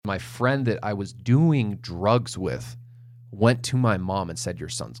my friend that I was doing drugs with went to my mom and said, your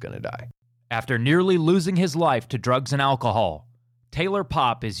son's going to die. After nearly losing his life to drugs and alcohol, Taylor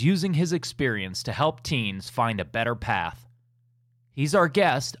Popp is using his experience to help teens find a better path. He's our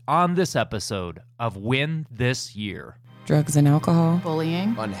guest on this episode of Win This Year. Drugs and alcohol,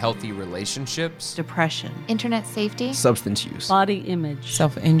 bullying, Unhealthy relationships, depression, internet safety, substance use, body image,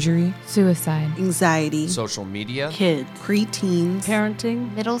 self-injury, suicide, anxiety, social media, kids, preteens,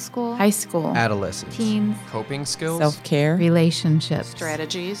 parenting, middle school, high school, adolescence, teens, coping skills, self-care, relationships,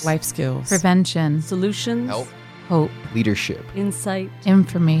 strategies, life skills, prevention, solutions, help, hope, leadership, insight,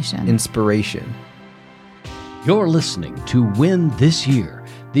 information. inspiration. You're listening to Win This Year,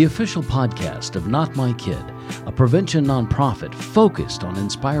 the official podcast of Not My Kid, a prevention nonprofit focused on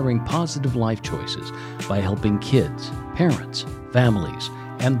inspiring positive life choices by helping kids, parents, families,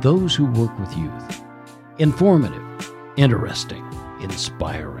 and those who work with youth. Informative, interesting,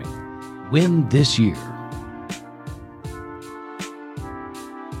 inspiring. Win This Year.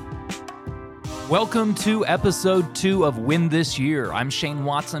 Welcome to episode 2 of Win This Year. I'm Shane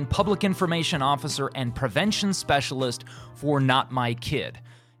Watson, Public Information Officer and Prevention Specialist for Not My Kid.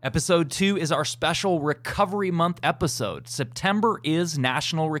 Episode 2 is our special Recovery Month episode. September is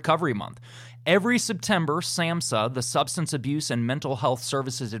National Recovery Month. Every September, SAMHSA, the Substance Abuse and Mental Health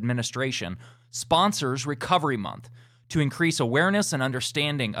Services Administration, sponsors Recovery Month to increase awareness and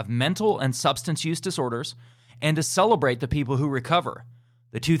understanding of mental and substance use disorders and to celebrate the people who recover.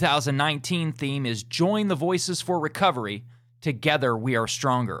 The 2019 theme is Join the Voices for Recovery. Together we are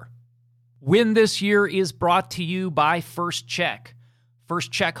stronger. Win This Year is brought to you by First Check.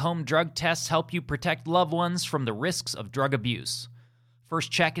 First Check home drug tests help you protect loved ones from the risks of drug abuse.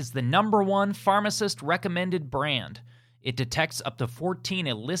 First Check is the #1 pharmacist-recommended brand. It detects up to 14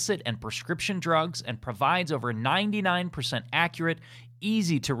 illicit and prescription drugs and provides over 99% accurate,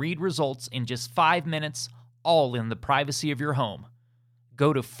 easy-to-read results in just 5 minutes, all in the privacy of your home.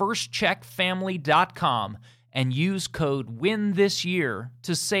 Go to firstcheckfamily.com and use code WINTHISYEAR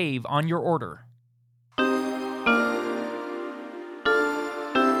to save on your order.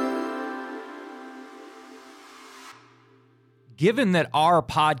 Given that our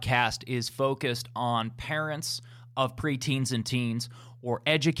podcast is focused on parents of preteens and teens, or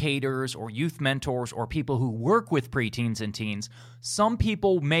educators, or youth mentors, or people who work with preteens and teens, some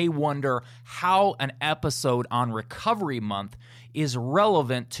people may wonder how an episode on Recovery Month is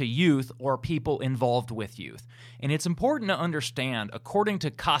relevant to youth or people involved with youth. And it's important to understand, according to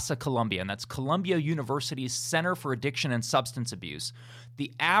Casa Columbia, and that's Columbia University's Center for Addiction and Substance Abuse,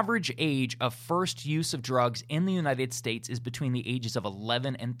 the average age of first use of drugs in the United States is between the ages of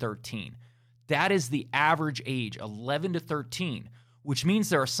 11 and 13. That is the average age, 11 to 13, which means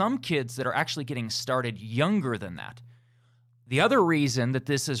there are some kids that are actually getting started younger than that. The other reason that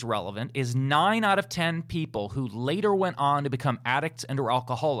this is relevant is 9 out of 10 people who later went on to become addicts and or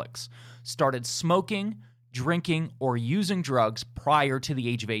alcoholics started smoking, drinking, or using drugs prior to the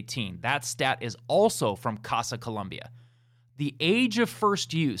age of 18. That stat is also from Casa Columbia. The age of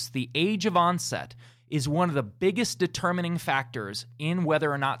first use, the age of onset, is one of the biggest determining factors in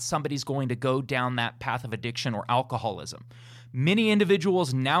whether or not somebody's going to go down that path of addiction or alcoholism. Many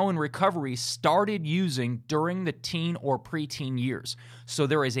individuals now in recovery started using during the teen or preteen years. So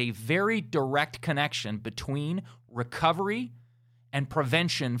there is a very direct connection between recovery and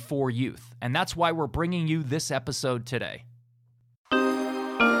prevention for youth. And that's why we're bringing you this episode today.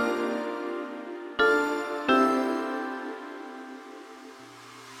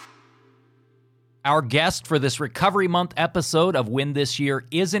 Our guest for this Recovery Month episode of Win This Year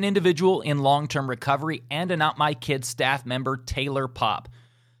is an individual in long-term recovery and a Not My Kid staff member, Taylor Popp.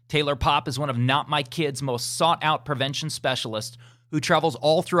 Taylor Popp is one of Not My Kid's most sought-out prevention specialists who travels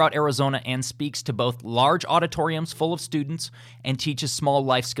all throughout Arizona and speaks to both large auditoriums full of students and teaches small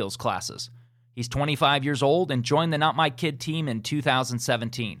life skills classes. He's 25 years old and joined the Not My Kid team in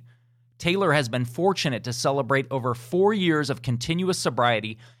 2017. Taylor has been fortunate to celebrate over 4 years of continuous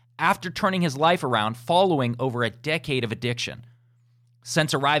sobriety after turning his life around following over a decade of addiction.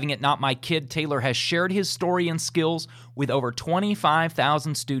 Since arriving at Not My Kid, Taylor has shared his story and skills with over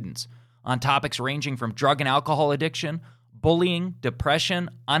 25,000 students on topics ranging from drug and alcohol addiction, bullying, depression,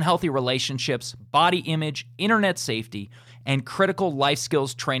 unhealthy relationships, body image, internet safety, and critical life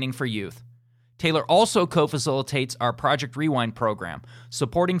skills training for youth. Taylor also co-facilitates our Project Rewind program,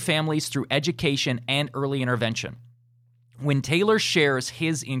 supporting families through education and early intervention. When Taylor shares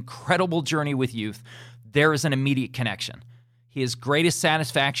his incredible journey with youth, there is an immediate connection. His greatest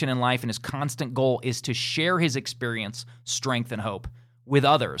satisfaction in life and his constant goal is to share his experience, strength, and hope with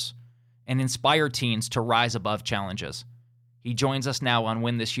others and inspire teens to rise above challenges. He joins us now on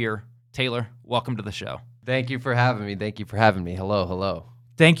Win This Year. Taylor, welcome to the show. Thank you for having me. Thank you for having me. Hello.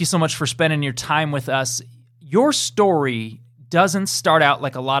 Thank you so much for spending your time with us. Your story doesn't start out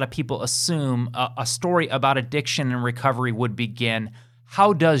like a lot of people assume a story about addiction and recovery would begin.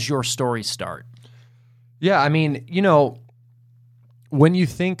 How does your story start? Yeah, I mean, when you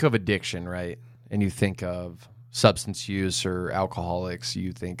think of addiction, right, and you think of substance use or alcoholics,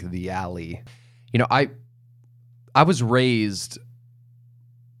 you think of the alley. I was raised,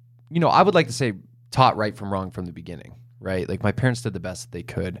 I would like to say taught right from wrong from the beginning, right? Like my parents did the best that they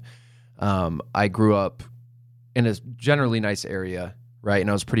could. I grew up in a generally nice area, right? And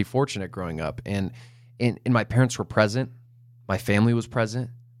I was pretty fortunate growing up. And my parents were present. My family was present.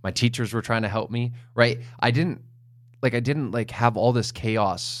 My teachers were trying to help me, right? I didn't have all this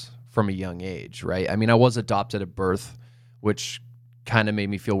chaos from a young age, right? I mean, I was adopted at birth, which kind of made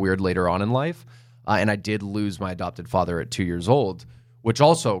me feel weird later on in life. And I did lose my adopted father at 2 years old, which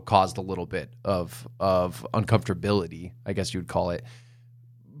also caused a little bit of uncomfortability, I guess you would call it.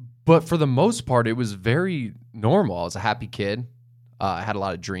 But for the most part, it was very normal. I was a happy kid. I had a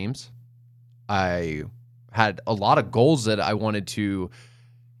lot of dreams. I had a lot of goals that I wanted to,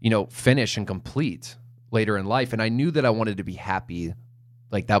 finish and complete later in life. And I knew that I wanted to be happy.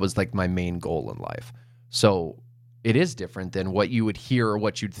 Like that was like my main goal in life. So it is different than what you would hear or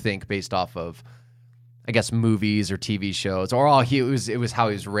what you'd think based off of, I guess, movies or TV shows, or it was how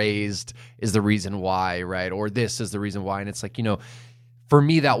he was raised is the reason why, right? Or this is the reason why. And it's like, for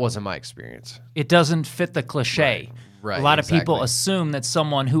me, that wasn't my experience. It doesn't fit the cliche. Right. A lot of people exactly. assume that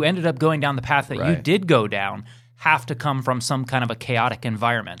someone who ended up going down the path that you Right. did go down have to come from some kind of a chaotic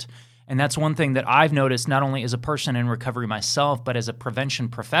environment. And that's one thing that I've noticed not only as a person in recovery myself, but as a prevention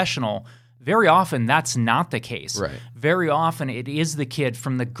professional. Very often, that's not the case. Right. Very often, it is the kid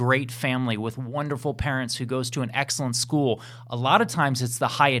from the great family with wonderful parents who goes to an excellent school. A lot of times, it's the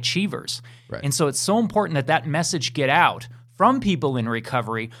high achievers. Right. And so it's so important that message get out from people in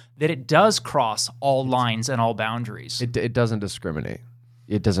recovery that it does cross all lines and all boundaries. It doesn't discriminate.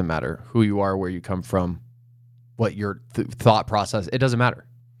 It doesn't matter who you are, where you come from, what your thought process. It doesn't matter.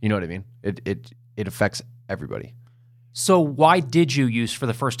 You know what I mean? It affects everybody. So why did you use for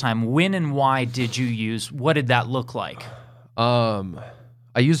the first time? When and why did you use? What did that look like?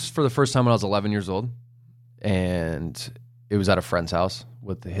 I used for the first time when I was 11 years old, and it was at a friend's house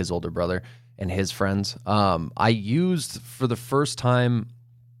with his older brother and his friends. I used for the first time,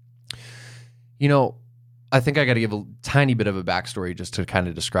 I think I got to give a tiny bit of a backstory just to kind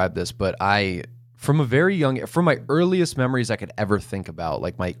of describe this, but from my earliest memories I could ever think about,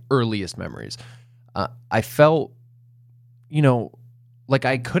 like my earliest memories, I felt, like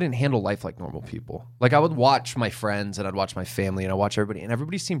I couldn't handle life like normal people. Like I would watch my friends and I'd watch my family and I'd watch everybody, and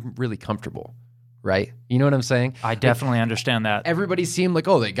everybody seemed really comfortable, right? You know what I'm saying? I definitely understand that. Everybody seemed like,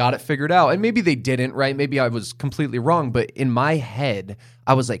 oh, they got it figured out. And maybe they didn't, right? Maybe I was completely wrong. But in my head,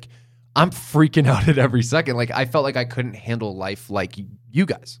 I was like, I'm freaking out at every second. Like I felt like I couldn't handle life like you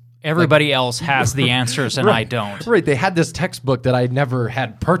guys. Everybody else has the answers and I don't. Right. They had this textbook that I never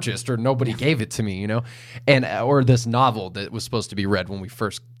had purchased, or nobody gave it to me, and or this novel that was supposed to be read when we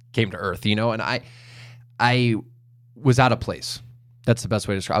first came to Earth, and I was out of place. That's the best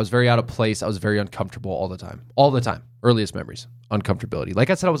way to describe it. I was very out of place. I was very uncomfortable all the time. All the time. Earliest memories, uncomfortability.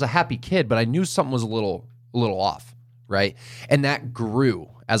 Like I said, I was a happy kid, but I knew something was a little off, right? And that grew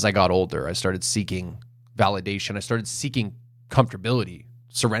as I got older. I started seeking validation. I started seeking comfortability,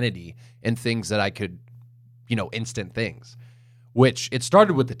 serenity, and things that I could, instant things, which it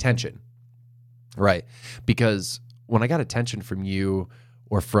started with attention, right? Because when I got attention from you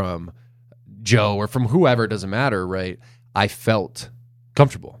or from Joe or from whoever, it doesn't matter, right? I felt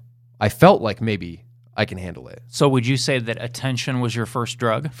comfortable. I felt like maybe I can handle it. So would you say that attention was your first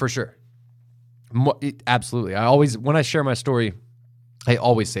drug? For sure. Absolutely. When I share my story, I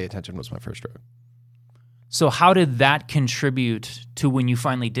always say attention was my first drug. So how did that contribute to when you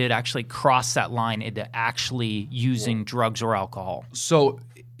finally did actually cross that line into actually using drugs or alcohol? So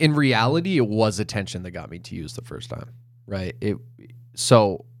in reality, it was attention that got me to use the first time, right?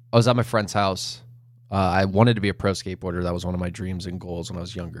 So I was at my friend's house. I wanted to be a pro skateboarder. That was one of my dreams and goals when I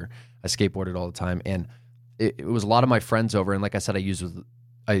was younger. I skateboarded all the time, and it was a lot of my friends over. And like I said,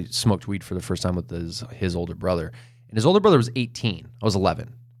 I smoked weed for the first time with his older brother. And his older brother was 18. I was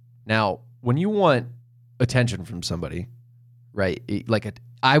 11. Now, when you want attention from somebody, right?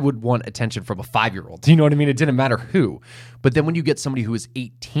 I would want attention from a 5-year-old. You know what I mean? It didn't matter who. But then when you get somebody who is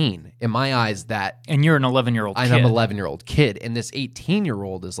 18, in my eyes, and you're an 11-year-old kid. I'm an 11-year-old kid, and this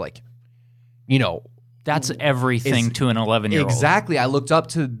 18-year-old is like, That's everything to an 11-year-old. Exactly. I looked up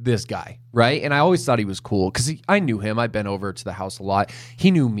to this guy, right? And I always thought he was cool because I knew him. I'd been over to the house a lot.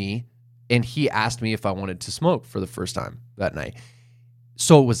 He knew me, and he asked me if I wanted to smoke for the first time that night.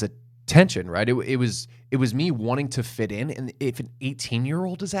 So it was a tension, right? It was me wanting to fit in, and if an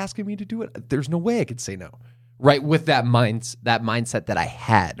 18-year-old is asking me to do it, there's no way I could say no, right? With that mindset that I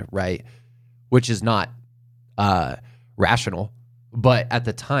had, right, which is not rational, but at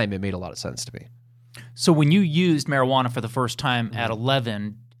the time it made a lot of sense to me. So when you used marijuana for the first time at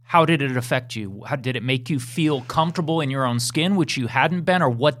 11, how did it affect you? How did it make you feel comfortable in your own skin, which you hadn't been, or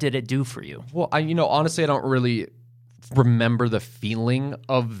what did it do for you? Well, honestly, I don't really remember the feeling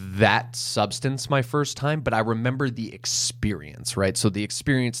of that substance my first time, but I remember the experience, right? So the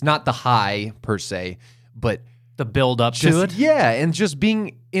experience, not the high per se, but the build up to it? Yeah, and just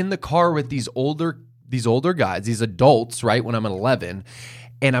being in the car with these older guys, these adults, right, when I'm 11,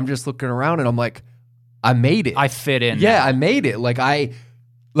 and I'm just looking around and I'm like, I made it. I fit in. Yeah, now. I made it.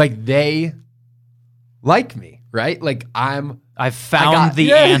 They like me, right? I've found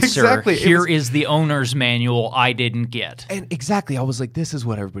the answer. Exactly. Here is the owner's manual I didn't get. And exactly, I was like, this is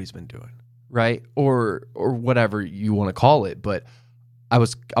what everybody's been doing, right? Or whatever you want to call it. But I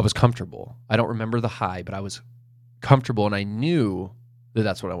was comfortable. I don't remember the high, but I was comfortable, and I knew that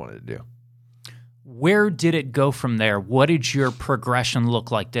that's what I wanted to do. Where did it go from there? What did your progression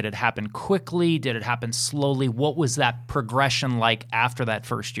look like? Did it happen quickly? Did it happen slowly? What was that progression like after that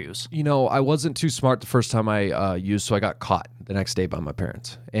first use? I wasn't too smart the first time I used, so I got caught the next day by my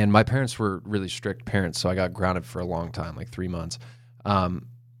parents. And my parents were really strict parents, so I got grounded for a long time, like 3 months.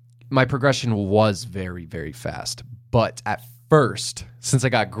 My progression was very, very fast. But at first, since I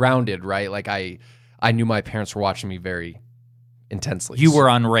got grounded, right, I knew my parents were watching me very intensely. You were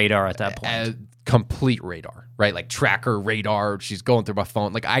on radar at that point. Complete radar, right? Like tracker radar. She's going through my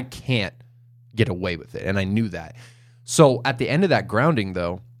phone. I can't get away with it. And I knew that. So at the end of that grounding,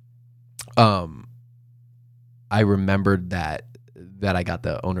 though, I remembered that I got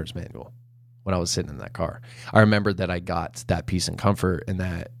the owner's manual when I was sitting in that car. I remembered that I got that peace and comfort and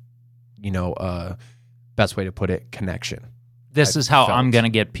that, best way to put it, connection. This is how I'm going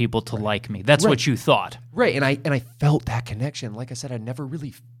to get people to like me. That's what you thought. Right. And I felt that connection. Like I said, I never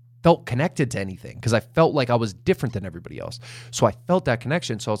really felt connected to anything because I felt like I was different than everybody else. So I felt that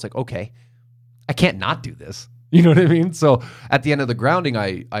connection. So I was like, okay, I can't not do this. You know what I mean? So at the end of the grounding,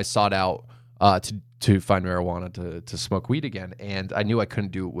 I sought out to find marijuana to smoke weed again. And I knew I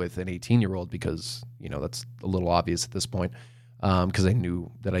couldn't do it with an 18-year-old because, that's a little obvious at this point because I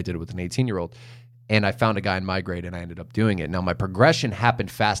knew that I did it with an 18-year-old. And I found a guy in my grade and I ended up doing it. Now, my progression happened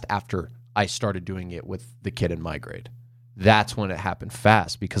fast after I started doing it with the kid in my grade. That's when it happened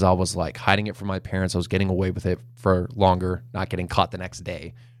fast because I was hiding it from my parents. I was getting away with it for longer, not getting caught the next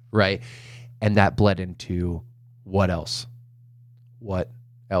day, right? And that bled into what else? What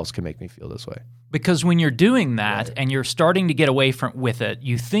else can make me feel this way? Because when you're doing that and you're starting to get away with it,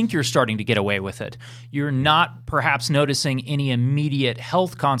 you think you're starting to get away with it. You're not perhaps noticing any immediate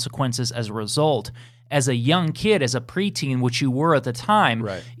health consequences as a result. As a young kid, as a preteen, which you were at the time,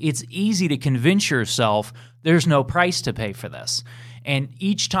 It's easy to convince yourself there's no price to pay for this. And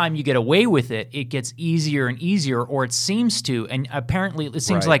each time you get away with it, it gets easier and easier, or it seems to. And apparently it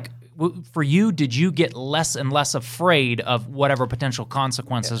seems like for you, did you get less and less afraid of whatever potential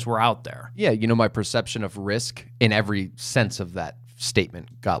consequences were out there? Yeah, my perception of risk in every sense of that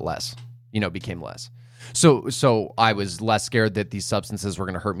statement got less, became less. So I was less scared that these substances were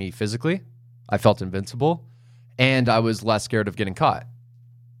going to hurt me physically. I felt invincible, and I was less scared of getting caught,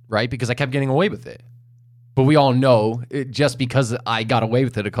 right? Because I kept getting away with it. But we all know just because I got away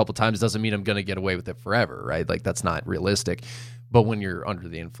with it a couple times doesn't mean I'm going to get away with it forever, right? That's not realistic. But when you're under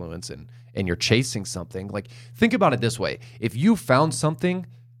the influence and you're chasing something, think about it this way. If you found something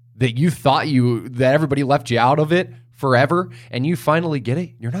that you thought that everybody left you out of it forever and you finally get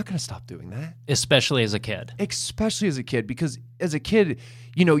it, you're not going to stop doing that. Especially as a kid. Especially as a kid, because as a kid,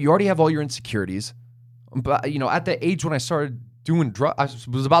 you already have all your insecurities. But, at the age when I started doing drugs, I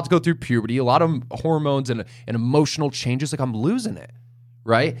was about to go through puberty, a lot of hormones and emotional changes, I'm losing it,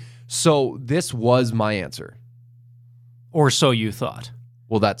 right? So this was my answer. Or so you thought.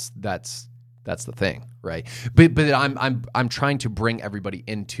 Well, that's the thing, right? But I'm trying to bring everybody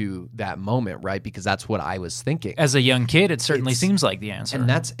into that moment, right? Because that's what I was thinking. As a young kid, it certainly seems like the answer. And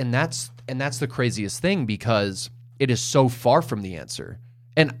that's the craziest thing because it is so far from the answer.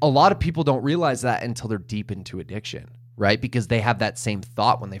 And a lot of people don't realize that until they're deep into addiction, right? Because they have that same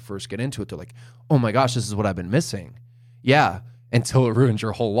thought when they first get into it. They're like, oh my gosh, this is what I've been missing. Yeah, until it ruins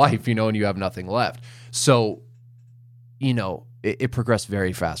your whole life, and you have nothing left. So, it progressed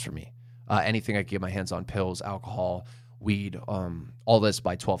very fast for me. anything I could get my hands on, pills, alcohol, weed, all this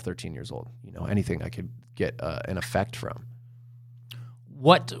by 12, 13 years old. Anything I could get an effect from.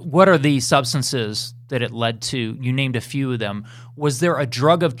 What are the substances that it led to? You named a few of them. Was there a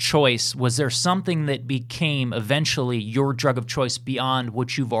drug of choice? Was there something that became eventually your drug of choice beyond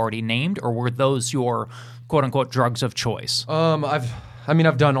what you've already named, or were those your quote unquote drugs of choice?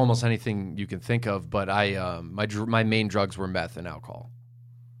 I've done almost anything you can think of, but my main drugs were meth and alcohol.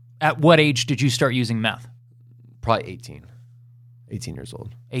 At what age did you start using meth? Probably 18 years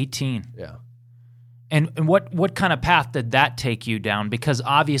old. 18. Yeah. And what kind of path did that take you down? Because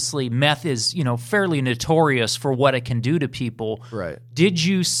obviously meth is, fairly notorious for what it can do to people. Right. Did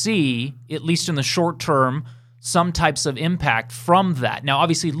you see, at least in the short term, some types of impact from that? Now,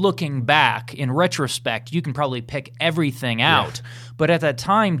 obviously, looking back in retrospect, you can probably pick everything out. But at that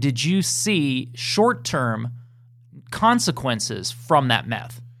time, did you see short-term consequences from that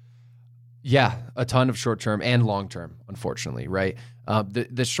meth? Yeah, a ton of short-term and long-term, unfortunately, right?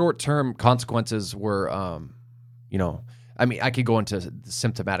 The short-term consequences were, I could go into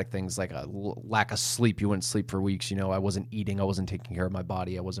symptomatic things like a lack of sleep. You wouldn't sleep for weeks. I wasn't eating. I wasn't taking care of my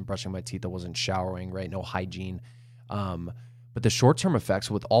body. I wasn't brushing my teeth. I wasn't showering, right? No hygiene. But the short-term effects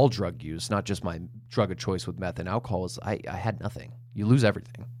with all drug use, not just my drug of choice with meth and alcohol, is I had nothing. You lose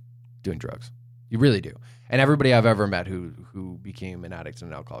everything doing drugs. You really do. And everybody I've ever met who became an addict and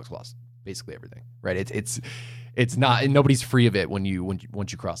an alcoholic lost basically everything, right? It's not, and nobody's free of it once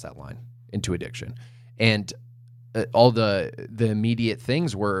you cross that line into addiction. And all the immediate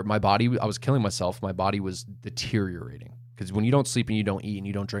things were my body. I was killing myself. My body was deteriorating because when you don't sleep and you don't eat and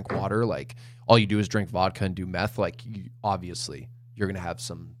you don't drink water, like all you do is drink vodka and do meth. Like obviously you're gonna have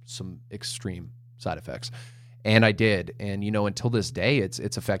some extreme side effects. And I did, and until this day,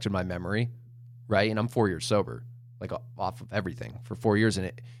 it's affected my memory, right? And I'm 4 years sober, like off of everything for 4 years,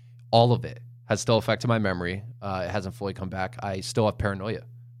 and all of it has still affected my memory. It hasn't fully come back. I still have paranoia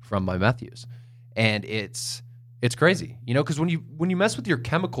from my meth use, and it's crazy, because when you mess with your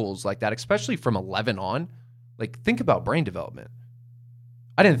chemicals like that, especially from 11 on, like think about brain development.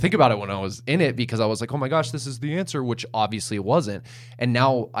 I didn't think about it when I was in it because I was like, oh my gosh, this is the answer, which obviously it wasn't. And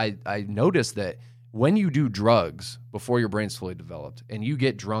now I noticed that when you do drugs before your brain's fully developed and you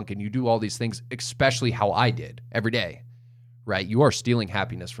get drunk and you do all these things, especially how I did every day, right? You are stealing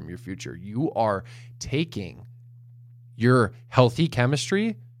happiness from your future. You are taking your healthy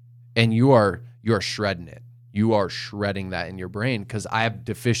chemistry and you are shredding it. You are shredding that in your brain because I have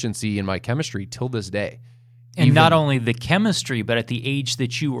deficiency in my chemistry till this day. And not only the chemistry, but at the age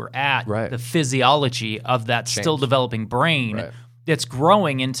that you were at, right, the physiology of that still developing brain, right, that's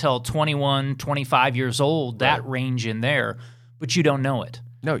growing until 21, 25 years old, that range in there, but you don't know it.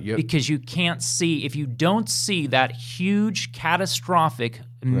 No, because you can't see, if you don't see that huge, catastrophic,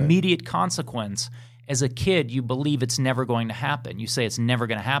 immediate consequence, as a kid, you believe it's never going to happen. You say it's never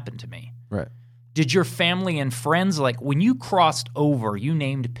going to happen to me. Right. Did your family and friends, like when you crossed over, you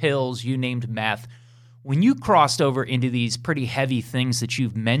named pills, you named meth, when you crossed over into these pretty heavy things that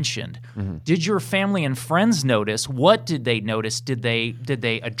you've mentioned, did your family and friends notice? What did they notice? Did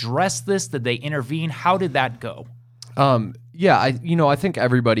they address this? Did they intervene? How did that go? Yeah, I think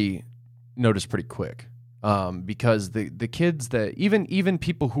everybody noticed pretty quick because the kids that even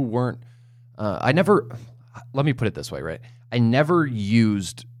people who weren't, let me put it this way, right? I never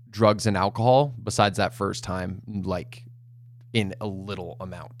used drugs and alcohol besides that first time, like in a little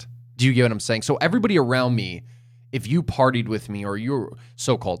amount. Do you get what I'm saying? So everybody around me, if you partied with me or you're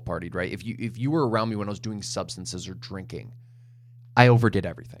so-called partied, right? If you were around me when I was doing substances or drinking, I overdid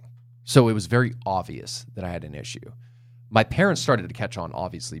everything. So it was very obvious that I had an issue. My parents started to catch on,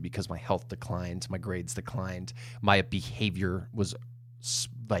 obviously, because my health declined, my grades declined, my behavior was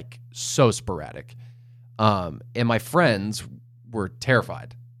like so sporadic. And my friends were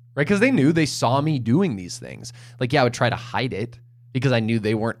terrified, right? Because they saw me doing these things. Like, yeah, I would try to hide it because I knew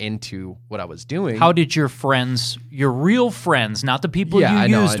they weren't into what I was doing. How did your friends, your real friends, not the people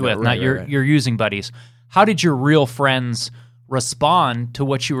you used with, not your using buddies, how did your real friends respond to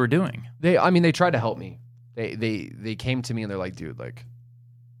what you were doing? They tried to help me. They came to me and they're like, dude, like,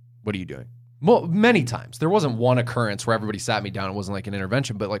 what are you doing? Well, many times. There wasn't one occurrence where everybody sat me down. It wasn't like an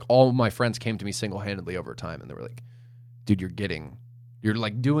intervention, but like all my friends came to me single-handedly over time and they were like, dude, you're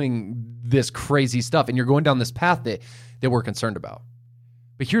like doing this crazy stuff and you're going down this path that we're concerned about.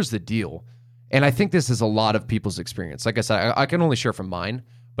 But here's the deal. And I think this is a lot of people's experience. Like I said, I can only share from mine,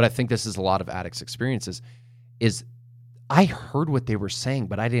 but I think this is a lot of addicts' experiences, is I heard what they were saying,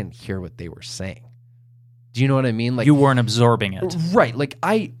 but I didn't hear what they were saying. Do you know what I mean? Like, you weren't absorbing it. Right. Like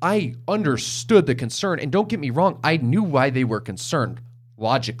I understood the concern, and don't get me wrong, I knew why they were concerned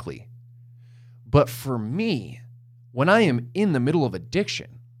logically. But for me, when I am in the middle of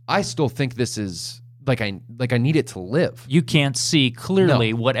addiction, I still think this is like I need it to live. You can't see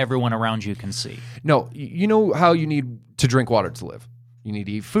clearly what everyone around you can see. No, you know how you need to drink water to live. You need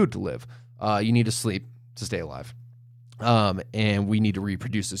to eat food to live. You need to sleep to stay alive. And we need to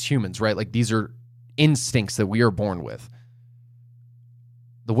reproduce as humans, right? Like these are instincts that we are born with.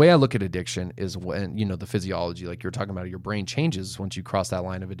 The way I look at addiction is when, the physiology, like you're talking about, your brain changes once you cross that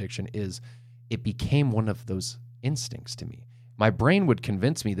line of addiction, is it became one of those instincts to me. My brain would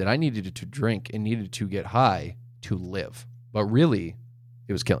convince me that I needed to drink and needed to get high to live. But really,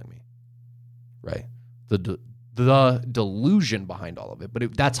 it was killing me, right? The delusion behind all of it.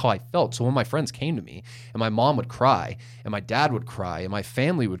 But that's how I felt. So when my friends came to me and my mom would cry and my dad would cry and my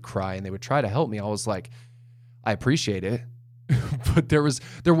family would cry and they would try to help me, I was like, I appreciate it. But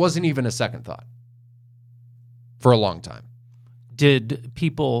there wasn't even a second thought for a long time. Did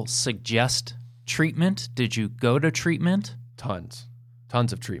people suggest treatment? Did you go to treatment? Tons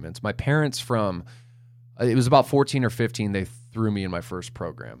of treatments. My parents it was about 14 or 15, they threw me in my first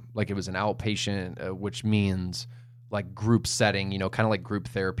program. Like it was an outpatient, which means like group setting, kind of like group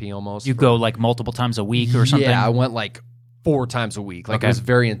therapy almost. You go like multiple times a week or something? Yeah, I went like 4 times a week. Like It was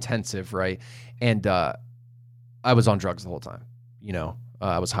very intensive, right? And I was on drugs the whole time.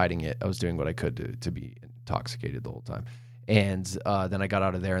 I was hiding it. I was doing what I could to be intoxicated the whole time. And then I got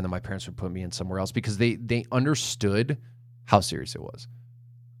out of there, and then my parents would put me in somewhere else because they understood how serious it was.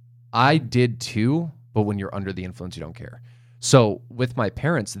 I did too, but when you're under the influence, you don't care. So with my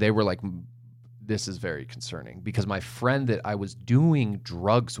parents, they were like, this is very concerning, because my friend that I was doing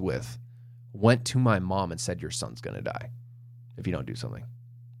drugs with went to my mom and said, your son's going to die if you don't do something.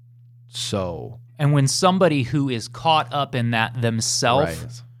 So... And when somebody who is caught up in that themselves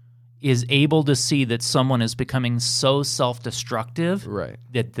right. is able to see that someone is becoming so self-destructive right.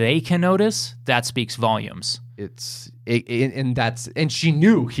 that they can notice, that speaks volumes. And she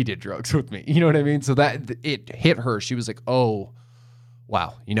knew he did drugs with me. You know what I mean? So that it hit her. She was like, oh,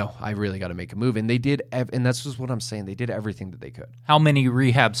 wow, I really got to make a move. And they did, and that's just what I'm saying. They did everything that they could. How many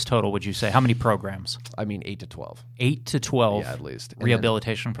rehabs total would you say? How many programs? I mean, 8 to 12. 8 to 12 yeah, at least.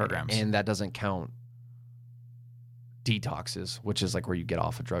 rehabilitation programs. And that doesn't count detoxes, which is like where you get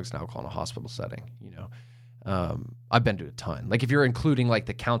off of drugs and alcohol in a hospital setting, I've been to a ton. Like if you're including like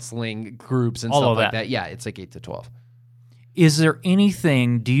the counseling groups and all stuff of like that, yeah, it's like 8 to 12. Is there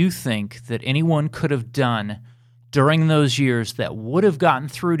anything, do you think, that anyone could have done during those years that would have gotten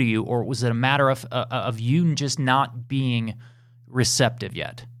through to you, or was it a matter of you just not being receptive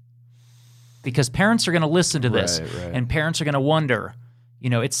yet? Because parents are going to listen to this, right. and parents are going to wonder,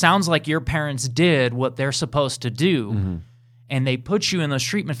 it sounds like your parents did what they're supposed to do, and they put you in those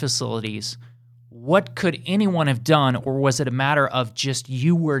treatment facilities. What could anyone have done, or was it a matter of just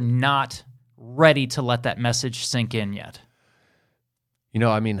you were not ready to let that message sink in yet?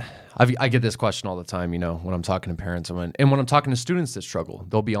 I mean, I get this question all the time, when I'm talking to parents and when I'm talking to students that struggle,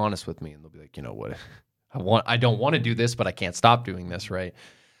 they'll be honest with me and they'll be like, what, I don't want to do this, but I can't stop doing this, right?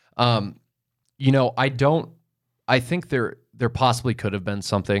 I think there possibly could have been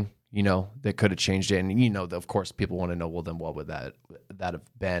something, that could have changed it. And, of course, people want to know, well, then what would that have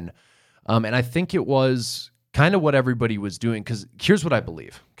been? And I think it was kind of what everybody was doing, because here's what I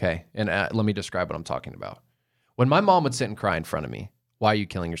believe, okay? And let me describe what I'm talking about. When my mom would sit and cry in front of me, why are you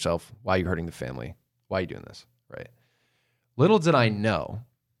killing yourself? Why are you hurting the family? Why are you doing this, right? Little did I know,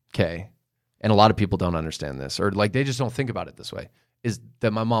 okay, and a lot of people don't understand this, or like they just don't think about it this way, is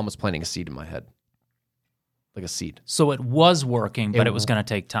that my mom was planting a seed in my head. Like a seed. So it was working, but it was going to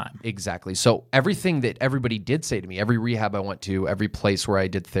take time. Exactly. So everything that everybody did say to me, every rehab I went to, every place where I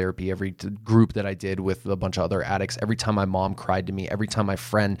did therapy, every group that I did with a bunch of other addicts, every time my mom cried to me, every time my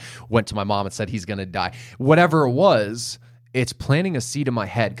friend went to my mom and said he's going to die, whatever it was, it's planting a seed in my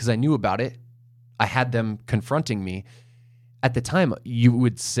head because I knew about it. I had them confronting me. At the time, you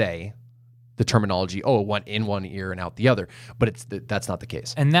would say the terminology, oh, it went in one ear and out the other, but that's not the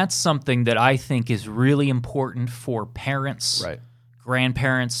case. And that's something that I think is really important for parents, right,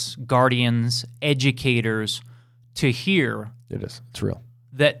 grandparents, guardians, educators to hear. It is. It's real.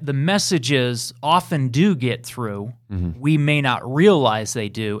 That the messages often do get through. Mm-hmm. We may not realize they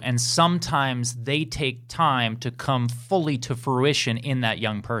do, and sometimes they take time to come fully to fruition in that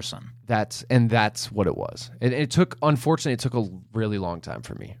young person. That's what it was. Unfortunately, it took a really long time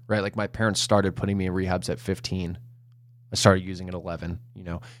for me, right? Like my parents started putting me in rehabs at 15. I started using at 11,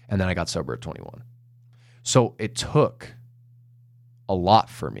 and then I got sober at 21. So it took a lot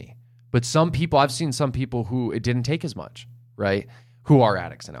for me. But I've seen some people who it didn't take as much, right? Who are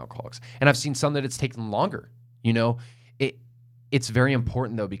addicts and alcoholics. And I've seen some that it's taken longer. it's very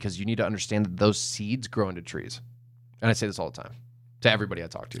important, though, because you need to understand that those seeds grow into trees. And I say this all the time to everybody I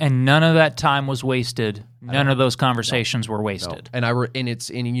talk to. And none of that time was wasted. None of those conversations were wasted. And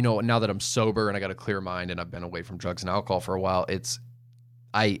now that I'm sober and I got a clear mind and I've been away from drugs and alcohol for a while,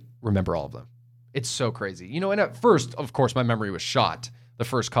 I remember all of them. It's so crazy. And at first, of course, my memory was shot the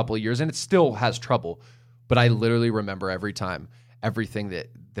first couple of years, and it still has trouble. But I literally remember every time, everything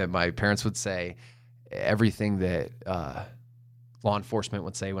that my parents would say, everything that law enforcement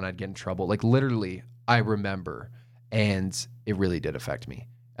would say when I'd get in trouble. Like, literally, I remember, and it really did affect me.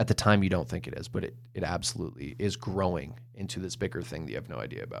 At the time, you don't think it is, but it absolutely is growing into this bigger thing that you have no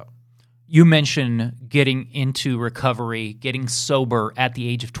idea about. You mentioned getting into recovery, getting sober at the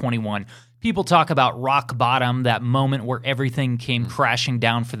age of 21. People talk about rock bottom, that moment where everything came crashing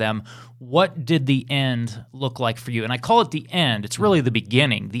down for them. What did the end look like for you? And I call it the end. It's really the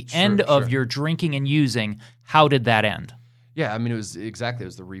beginning. The end of your drinking and using. How did that end? Yeah, I mean, it was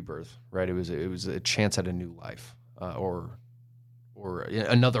the rebirth, right? It was a chance at a new life, or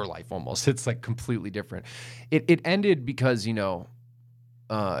another life almost. It's like completely different. It ended because, to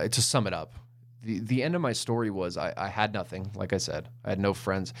sum it up, the end of my story was I had nothing. Like I said, I had no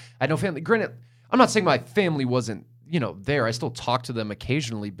friends. I had no family. Granted, I'm not saying my family wasn't, there. I still talk to them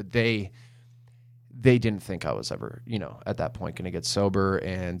occasionally, but they didn't think I was ever, at that point going to get sober,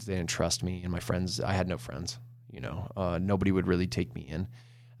 and they didn't trust me. And my friends, I had no friends. Nobody would really take me in.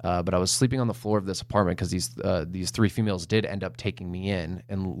 But I was sleeping on the floor of this apartment because these three females did end up taking me in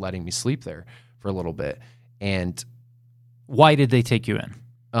and letting me sleep there for a little bit. And why did they take you in?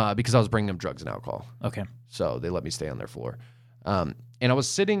 Because I was bringing them drugs and alcohol. Okay. So they let me stay on their floor. And I was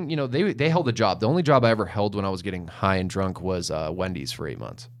sitting, they held a job. The only job I ever held when I was getting high and drunk was Wendy's for 8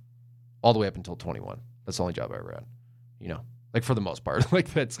 months, all the way up until 21. That's the only job I ever had, like for the most part.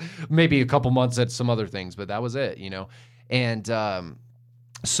 Like that's maybe a couple months at some other things, but that was it, And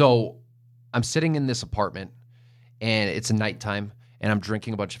so I'm sitting in this apartment, and it's nighttime, and I'm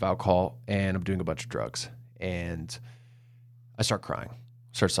drinking a bunch of alcohol, and I'm doing a bunch of drugs, and I start crying,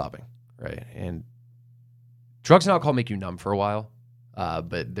 start sobbing, right? And drugs and alcohol make you numb for a while,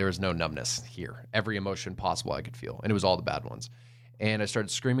 but there was no numbness here. Every emotion possible I could feel, and it was all the bad ones. And I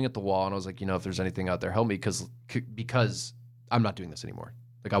started screaming at the wall, and I was like, if there's anything out there, help me, because I'm not doing this anymore.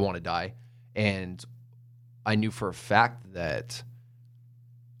 Like, I want to die. And I knew for a fact that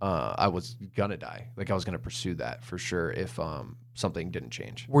I was going to die. Like, I was going to pursue that for sure if something didn't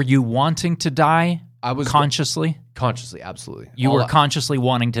change. Were you wanting to die? I was consciously? Consciously, absolutely. You were consciously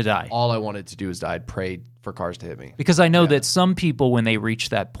wanting to die? All I wanted to do is die. I'd prayed for cars to hit me. Because I know that some people, when they reach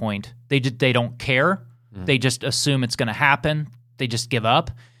that point, they don't care. Mm-hmm. They just assume it's going to happen. They just give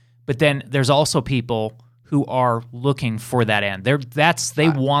up. But then there's also people who are looking for that end. They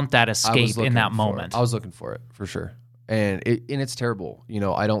want that escape in that moment. I was looking for it for sure, and it's terrible.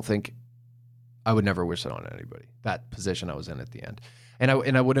 I don't think I would never wish it on anybody. That position I was in at the end, and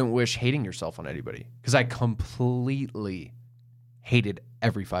I wouldn't wish hating yourself on anybody, because I completely hated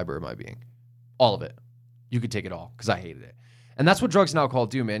every fiber of my being, all of it. You could take it all, because I hated it, and that's what drugs and alcohol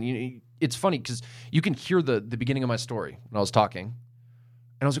do, man. It's funny because you can hear the beginning of my story when I was talking,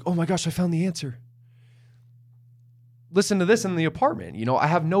 and I was like, oh my gosh, I found the answer. Listen to this in the apartment. I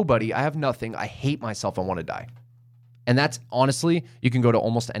have nobody. I have nothing. I hate myself. I want to die. And that's honestly, you can go to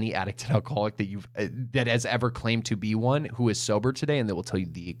almost any addict and alcoholic that has ever claimed to be one who is sober today, and they will tell you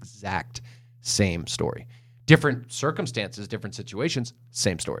the exact same story. Different circumstances, different situations,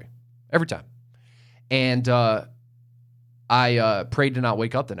 same story every time. And I prayed to not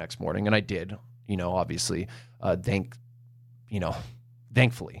wake up the next morning, and I did. Obviously,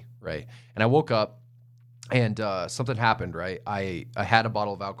 thankfully, right? And I woke up. And something happened, right? I had a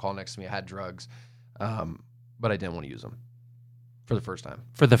bottle of alcohol next to me. I had drugs, but I didn't want to use them for the first time.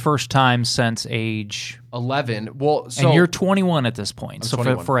 For the first time since age 11. Well, and you're 21 at this point. I'm so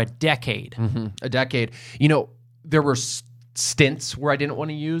 21. For a decade. Mm-hmm. A decade. There were stints where I didn't want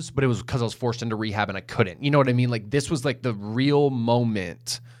to use, but it was because I was forced into rehab and I couldn't. You know what I mean? Like, this was like the real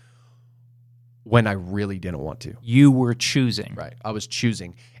moment when I really didn't want to. You were choosing. Right. I was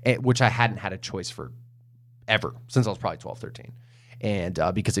choosing, which I hadn't had a choice for ever since I was probably 12, 13. And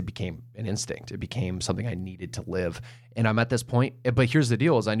because it became an instinct. It became something I needed to live. And I'm at this point. But here's the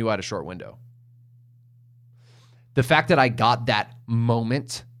deal, is I knew I had a short window. The fact that I got that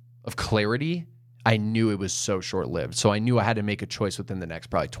moment of clarity, I knew it was so short-lived. So I knew I had to make a choice within the next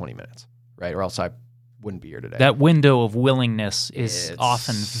probably 20 minutes, right? Or else I wouldn't be here today. That window of willingness is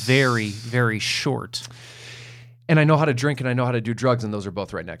often very, very short. And I know how to drink and I know how to do drugs, and those are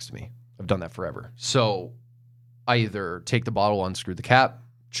both right next to me. I've done that forever. So I either take the bottle, unscrew the cap,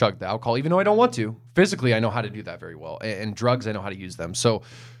 chug the alcohol, even though I don't want to. Physically, I know how to do that very well. And drugs, I know how to use them. So,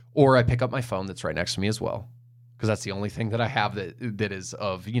 or I pick up my phone that's right next to me as well, because that's the only thing that I have that is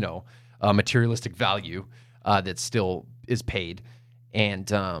of, materialistic value that still is paid, and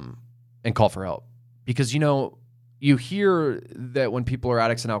call for help. Because, you hear that when people are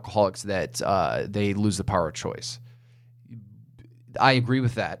addicts and alcoholics that they lose the power of choice. I agree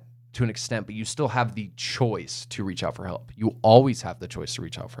with that to an extent, but you still have the choice to reach out for help. You always have the choice to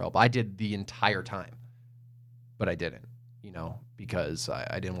reach out for help. I did the entire time, but I didn't, because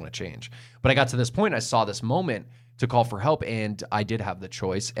I didn't want to change. But I got to this point, I saw this moment to call for help, and I did have the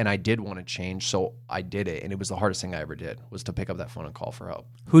choice, and I did want to change, so I did it. And it was the hardest thing I ever did, was to pick up that phone and call for help.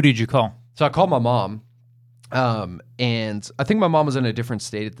 Who did you call? So I called my mom, and I think my mom was in a different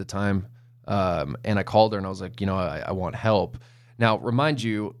state at the time, and I called her, and I was like, I want help. Now, remind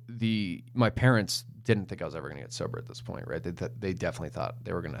you, my parents didn't think I was ever going to get sober at this point, right? They definitely thought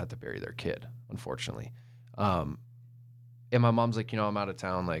they were going to have to bury their kid, unfortunately. And my mom's like, I'm out of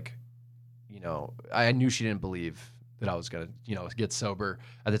town. Like, I knew she didn't believe that I was going to, get sober.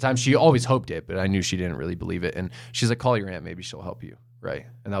 At the time, she always hoped it, but I knew she didn't really believe it. And she's like, call your aunt. Maybe she'll help you, right?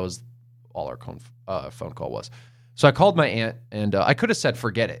 And that was all our phone call was. So I called my aunt, and I could have said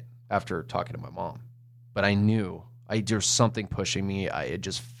forget it after talking to my mom, but I knew there's something pushing me. I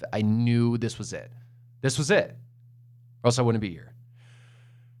knew this was it. This was it. Or else I wouldn't be here.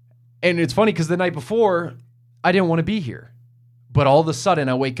 And it's funny because the night before, I didn't want to be here. But all of a sudden,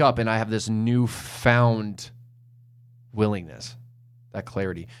 I wake up and I have this newfound willingness, that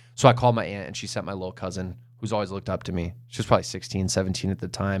clarity. So I called my aunt, and she sent my little cousin, who's always looked up to me. She was probably 16, 17 at the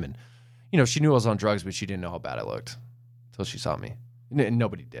time. And, she knew I was on drugs, but she didn't know how bad I looked until she saw me. And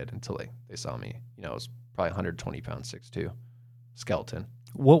nobody did until they saw me. I was probably 120 pounds, 6'2", skeleton.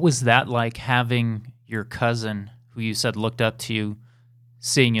 What was that like, having your cousin, who you said looked up to you,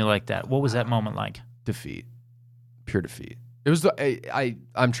 seeing you like that? What was that moment like? Defeat. Pure defeat. It was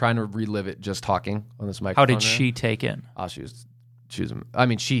I'm trying to relive it just talking on this microphone. How did she take it? Oh, she was,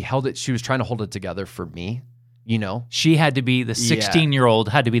 she held it. She was trying to hold it together for me, She had to be the 16-year-old,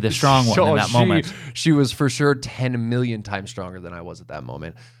 had to be the strong one in that moment. She was for sure 10 million times stronger than I was at that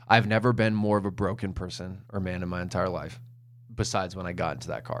moment. I've never been more of a broken person or man in my entire life, besides when I got into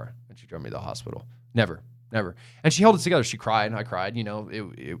that car and she drove me to the hospital. Never. And she held it together. She cried, and I cried.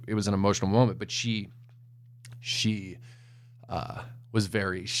 It was an emotional moment, but she was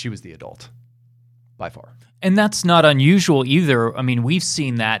the adult by far. And that's not unusual either. I mean, we've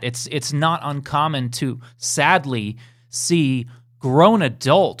seen that. It's not uncommon to sadly see grown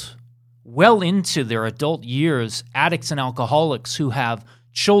adult, well into their adult years, addicts and alcoholics who have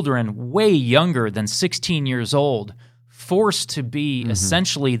children way younger than 16 years old, forced to be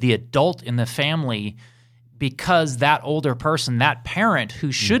essentially the adult in the family because that older person, that parent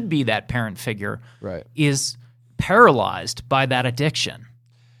who should be that parent figure, right, is paralyzed by that addiction.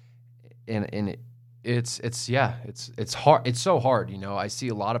 And it's hard. It's so hard. I see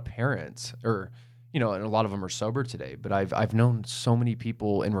a lot of parents, and a lot of them are sober today, but I've known so many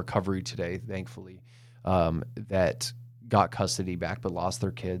people in recovery today, thankfully, that got custody back but lost their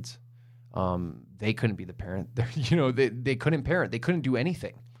kids. They couldn't be the parent. They couldn't parent. They couldn't do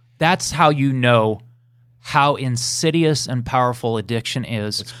anything. That's how you know how insidious and powerful addiction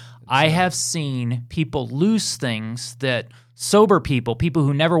is. I have seen people lose things that sober people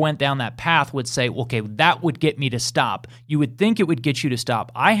who never went down that path would say, okay, that would get me to stop. You would think it would get you to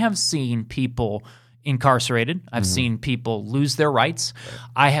stop. I have seen people incarcerated. I've seen people lose their rights. Right.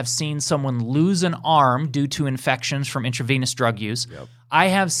 I have seen someone lose an arm due to infections from intravenous drug use. Yep. I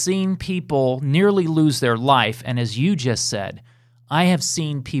have seen people nearly lose their life. And as you just said, I have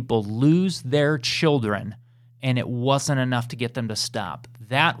seen people lose their children, and it wasn't enough to get them to stop.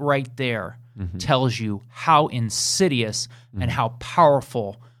 That right there tells you how insidious and how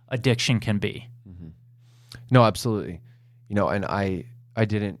powerful addiction can be. No, absolutely. And I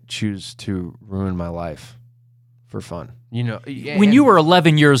didn't choose to ruin my life for fun. When you were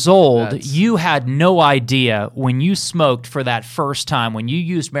 11 years old, you had no idea when you smoked for that first time, when you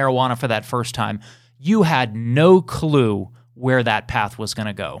used marijuana for that first time, you had no clue where that path was going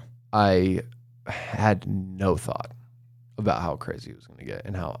to go. I had no thought about how crazy it was going to get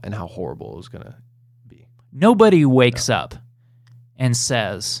and how horrible it was going to be. Nobody wakes up and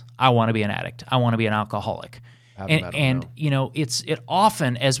says, I want to be an addict. I want to be an alcoholic. It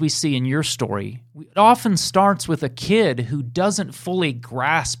often, as we see in your story, it often starts with a kid who doesn't fully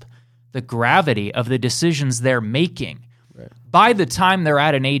grasp the gravity of the decisions they're making. Right. By the time they're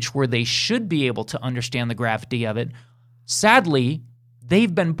at an age where they should be able to understand the gravity of it, sadly,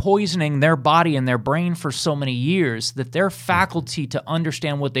 they've been poisoning their body and their brain for so many years that their faculty to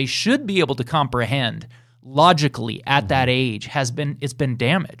understand what they should be able to comprehend logically at that age it's been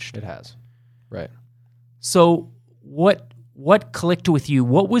damaged. It has. Right. So what clicked with you?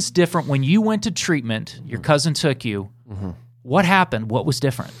 What was different when you went to treatment? Your cousin took you. What happened? What was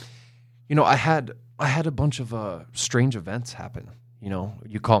different? You know, I had a bunch of strange events happen. You know,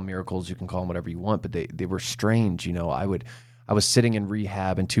 you call them miracles, you can call them whatever you want, but they were strange. You know, I was sitting in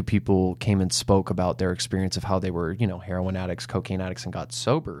rehab and two people came and spoke about their experience of how they were, you know, heroin addicts, cocaine addicts, and got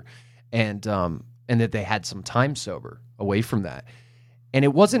sober, and that they had some time sober away from that. And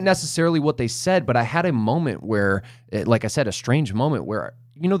it wasn't necessarily what they said, but I had a moment where, like I said, a strange moment where,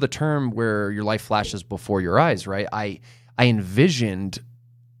 you know, the term where your life flashes before your eyes, right? I envisioned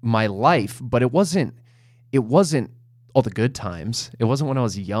my life, but it wasn't all the good times. It wasn't when I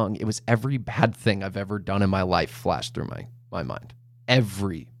was young. It was every bad thing I've ever done in my life flashed through my mind.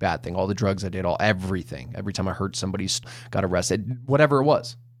 Every bad thing, all the drugs I did, everything. Every time I heard somebody got arrested, whatever it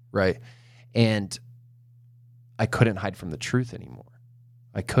was, right? And I couldn't hide from the truth anymore.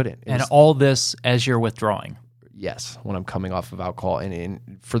 I couldn't. And all this as you're withdrawing. Yes, when I'm coming off of alcohol.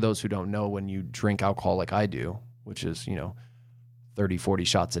 And for those who don't know, when you drink alcohol like I do, which is, you know, 30, 40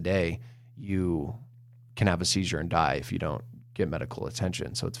 shots a day, you can have a seizure and die if you don't get medical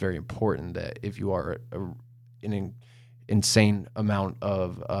attention. So it's very important that if you are an insane amount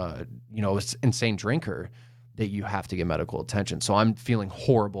of, insane drinker, that you have to get medical attention. So I'm feeling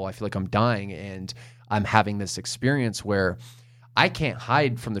horrible. I feel like I'm dying, and I'm having this experience where I can't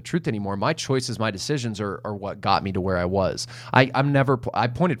hide from the truth anymore. My choices, my decisions are what got me to where I was. I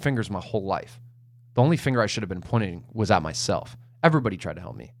pointed fingers my whole life. The only finger I should have been pointing was at myself. Everybody tried to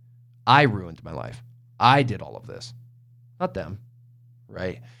help me. I ruined my life. I did all of this, not them,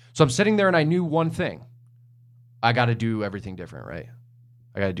 right? So I'm sitting there and I knew one thing. I got to do everything different, right?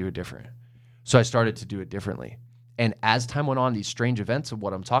 I got to do it different. So I started to do it differently. And as time went on, these strange events of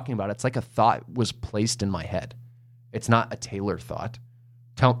what I'm talking about, it's like a thought was placed in my head. It's not a Taylor thought.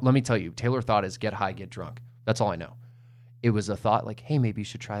 Let me tell you, Taylor thought is get high, get drunk. That's all I know. It was a thought like, hey, maybe you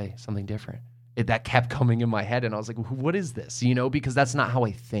should try something different. That kept coming in my head, and I was like, what is this? You know, because that's not how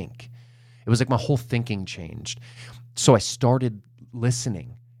I think. It was like my whole thinking changed. So I started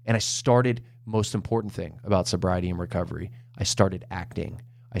listening, and I started, most important thing about sobriety and recovery, I started acting.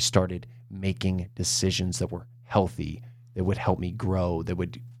 I started making decisions that were healthy, that would help me grow, that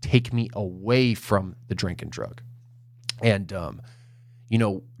would take me away from the drink and drug. And,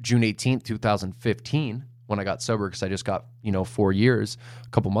 June 18th, 2015, when I got sober, because I just got, 4 years a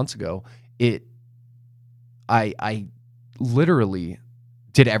couple months ago, I literally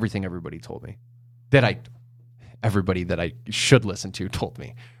did everything everybody told me everybody that I should listen to told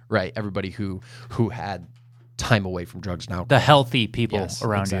me, right? Everybody who had time away from drugs and alcohol. The healthy people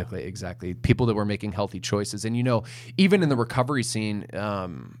around you. Exactly. People that were making healthy choices. And, even in the recovery scene,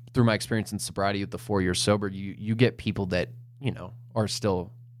 through my experience in sobriety with the 4 years sober, you get people that, are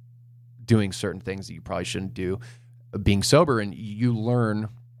still doing certain things that you probably shouldn't do being sober. And you learn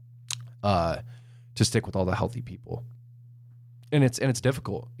to stick with all the healthy people. And it's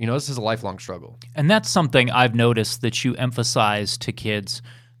difficult. This is a lifelong struggle. And that's something I've noticed that you emphasize to kids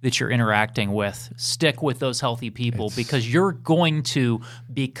that you're interacting with. Stick with those healthy people because you're going to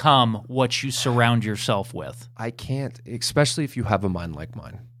become what you surround yourself with. I can't, especially if you have a mind like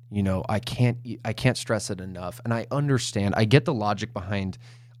mine. I can't stress it enough. And I understand. I get the logic behind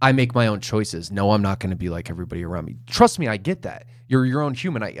I make my own choices. No, I'm not going to be like everybody around me. Trust me, I get that. You're your own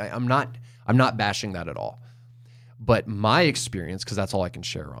human. I'm not bashing that at all. But my experience, because that's all I can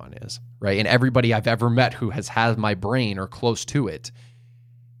share on is, right? And everybody I've ever met who has had my brain or close to it,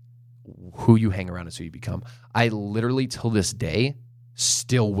 who you hang around is who you become. I literally, till this day,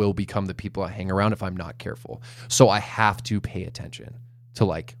 still will become the people I hang around if I'm not careful. So I have to pay attention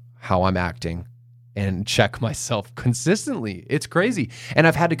to how I'm acting and check myself consistently. It's crazy. And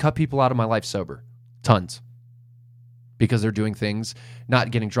I've had to cut people out of my life sober. Tons. Because they're doing things, not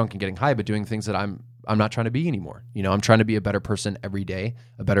getting drunk and getting high, but doing things that I'm not trying to be anymore. I'm trying to be a better person every day,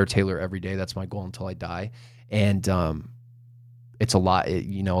 a better Taylor every day. That's my goal until I die. And it's a lot.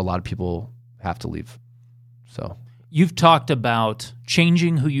 A lot of people have to leave. So you've talked about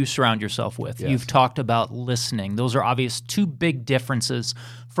changing who you surround yourself with. Yes. You've talked about listening. Those are obvious two big differences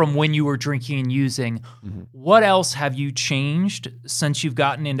from when you were drinking and using. Mm-hmm. What else have you changed since you've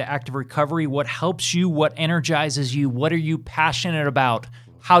gotten into active recovery? What helps you? What energizes you? What are you passionate about?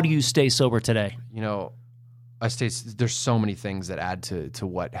 How do you stay sober today? there's so many things that add to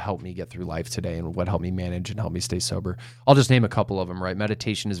what helped me get through life today and what helped me manage and help me stay sober. I'll just name a couple of them, right?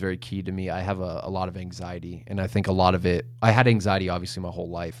 Meditation is very key to me. I have a lot of anxiety, and I think a lot of it, I had anxiety obviously my whole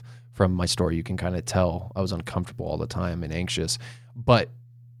life. From my story, you can kind of tell I was uncomfortable all the time and anxious, but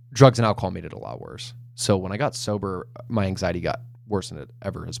drugs and alcohol made it a lot worse. So when I got sober, my anxiety got worse than it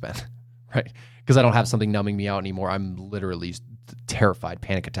ever has been, right? Because I don't have something numbing me out anymore. I'm literally terrified,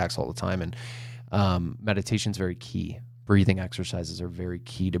 panic attacks all the time. And meditation's very key. Breathing exercises are very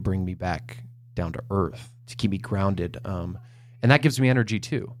key to bring me back down to earth, to keep me grounded. And that gives me energy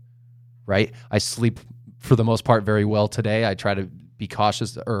too, right? I sleep for the most part very well today. I try to be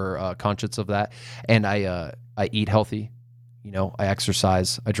cautious or conscious of that. And I eat healthy. I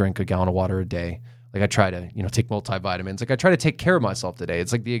exercise. I drink a gallon of water a day. Like I try to, take multivitamins. Like I try to take care of myself today.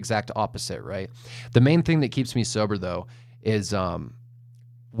 It's like the exact opposite, right? The main thing that keeps me sober though is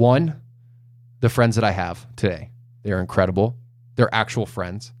one, the friends that I have today. They're incredible. They're actual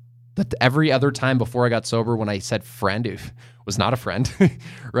friends. That every other time before I got sober, when I said friend, it was not a friend,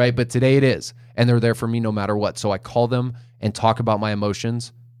 right? But today it is. And they're there for me no matter what. So I call them and talk about my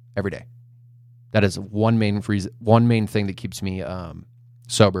emotions every day. That is one main thing that keeps me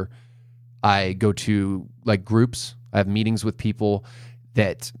sober. I go to like groups. I have meetings with people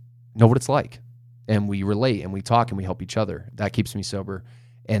that know what it's like, and we relate and we talk and we help each other. That keeps me sober.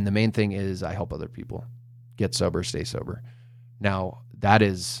 And the main thing is I help other people get sober, stay sober. Now, that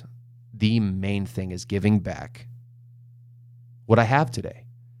is the main thing, is giving back what I have today,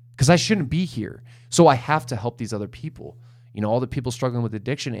 because I shouldn't be here. So I have to help these other people, all the people struggling with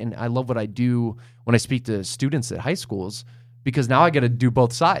addiction. And I love what I do when I speak to students at high schools, because now I get to do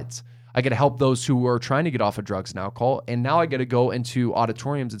both sides. I get to help those who are trying to get off of drugs and alcohol. And now I get to go into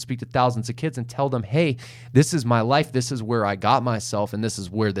auditoriums and speak to thousands of kids and tell them, hey, this is my life. This is where I got myself. And this is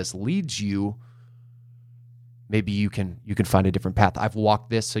where this leads you. Maybe you can find a different path. I've walked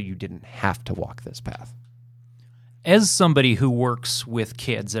this so you didn't have to walk this path. As somebody who works with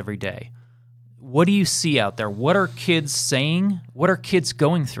kids every day, what do you see out there? What are kids saying? What are kids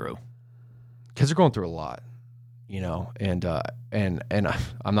going through? Kids are going through a lot, and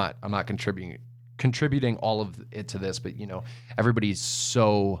I'm not contributing all of it to this, but everybody's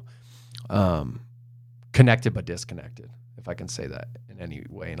so connected but disconnected, if I can say that in any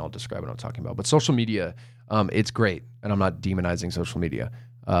way, and I'll describe what I'm talking about. But social media, it's great, and I'm not demonizing social media.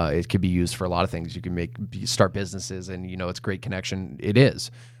 It could be used for a lot of things. You can start businesses, and it's great connection. It is.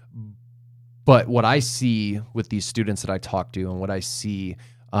 But what I see with these students that I talk to, and what I see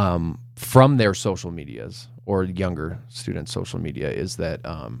from their social medias, or younger students' social media, is that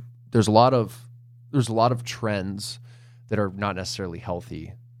there's a lot of trends that are not necessarily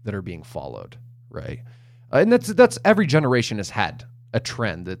healthy that are being followed, right? And that's every generation has had a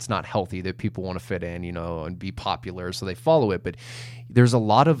trend that's not healthy that people want to fit in, and be popular, so they follow it. But there's a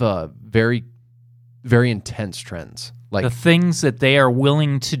lot of very, very intense trends. Like the things that they are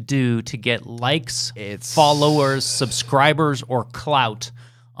willing to do to get likes, followers, subscribers, or clout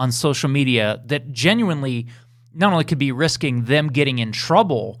on social media that genuinely not only could be risking them getting in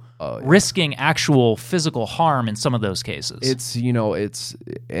trouble, risking actual physical harm in some of those cases. It's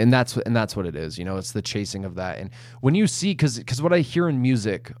that's what it is. It's the chasing of that. And when you see, because what I hear in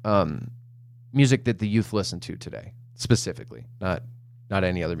music, music that the youth listen to today, specifically, not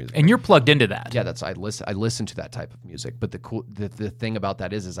any other music. And you're plugged into that. Yeah, I listen to that type of music. But the thing about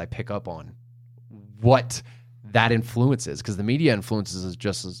that is I pick up on what that influences, because the media influences us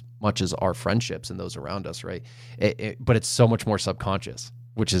just as much as our friendships and those around us, right? But it's so much more subconscious,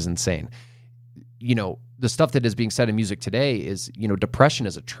 which is insane. The stuff that is being said in music today is, depression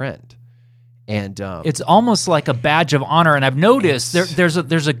is a trend. And it's almost like a badge of honor. And I've noticed there's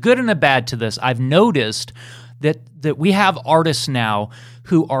a good and a bad to this. I've noticed that we have artists now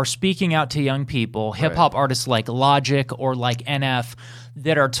who are speaking out to young people, hip-hop artists like Logic or like NF,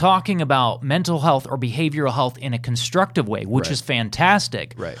 that are talking about mental health or behavioral health in a constructive way, which is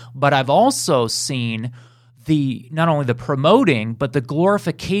fantastic. Right. But I've also seen not only the promoting, but the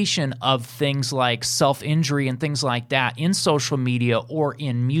glorification of things like self-injury and things like that in social media or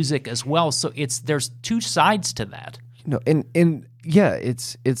in music as well. So there's two sides to that. And yeah,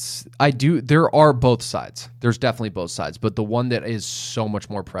 there are both sides. There's definitely both sides, but the one that is so much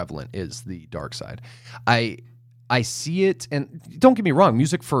more prevalent is the dark side. I see it, and don't get me wrong,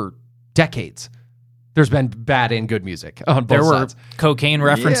 music for decades, there's been bad and good music on both sides. There were cocaine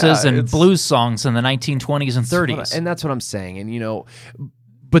references and blues songs in the 1920s and 30s. And that's what I'm saying. And,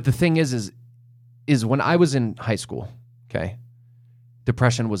 but the thing is when I was in high school, okay,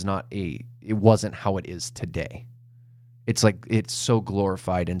 depression it wasn't how it is today. It's like, it's so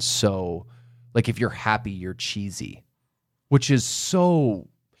glorified and so Like if you're happy, you're cheesy, which is so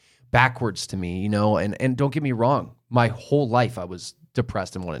backwards to me, and don't get me wrong. My whole life I was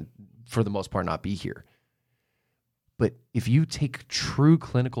depressed and wanted, for the most part, not be here. But if you take true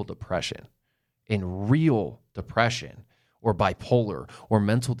clinical depression and real depression or bipolar or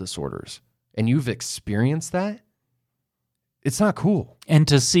mental disorders, and you've experienced that, it's not cool. And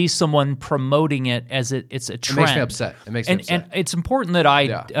to see someone promoting it as it's a trend. It makes me upset. And it's important that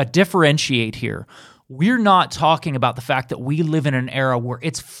I differentiate here. We're not talking about the fact that we live in an era where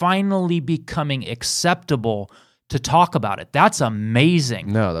it's finally becoming acceptable to talk about it. That's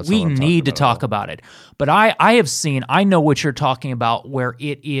amazing. No, that's we not what I'm need to talking talk about it. But I know what you're talking about, where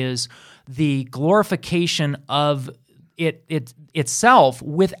it is the glorification of it itself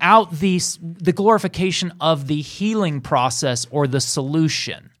without the glorification of the healing process or the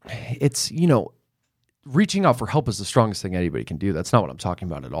solution. It's, reaching out for help is the strongest thing anybody can do. That's not what I'm talking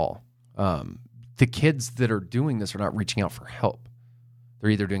about at all. The kids that are doing this are not reaching out for help. They're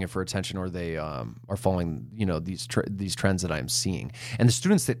either doing it for attention or they are following, these trends that I'm seeing. And the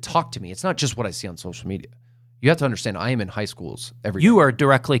students that talk to me, it's not just what I see on social media. You have to understand, I am in high schools every day. You are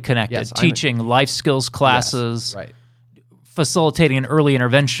directly connected, Yes, teaching life skills classes, Yes, right. facilitating an early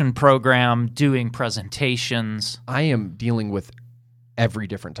intervention program, doing presentations. I am dealing with every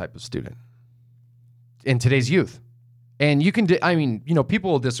different type of student in today's youth. And you can,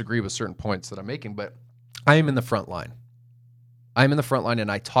 people will disagree with certain points that I'm making, but I am in the front line. I'm in the front line,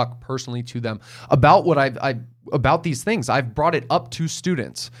 and I talk personally to them about what about these things. I've brought it up to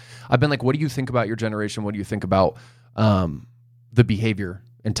students. I've been like, what do you think about your generation? What do you think about the behavior?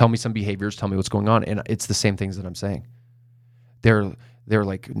 And tell me some behaviors. Tell me what's going on. And it's the same things that I'm saying. They're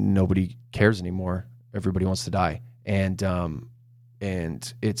like, nobody cares anymore. Everybody wants to die. And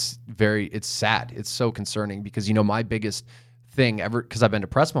it's sad. It's so concerning because, my biggest thing ever, because I've been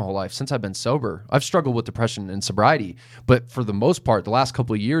depressed my whole life since I've been sober. I've struggled with depression and sobriety, but for the most part, the last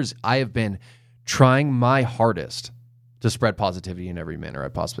couple of years, I have been trying my hardest to spread positivity in every manner I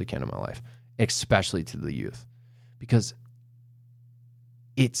possibly can in my life, especially to the youth, because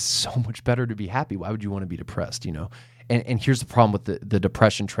it's so much better to be happy. Why would you want to be depressed? And here's the problem with the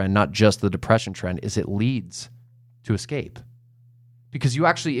depression trend, not just the depression trend, is it leads to escape. Because you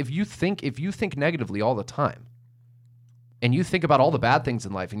actually, if you think negatively all the time, and you think about all the bad things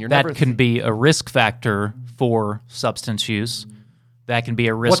in life, and that can be a risk factor for substance use. That can be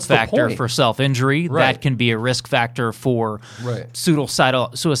a risk factor for self-injury. Right. That can be a risk factor for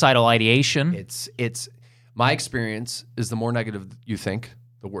suicidal ideation. It's my experience is the more negative you think,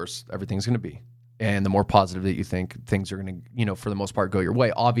 the worse everything's going to be, and the more positive that you think, things are going to, for the most part, go your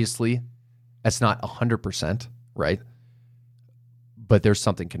way. Obviously, that's not 100%, right? But there's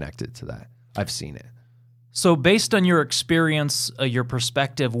something connected to that. I've seen it. So based on your experience, your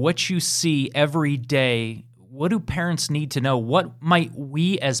perspective, what you see every day, what do parents need to know? What might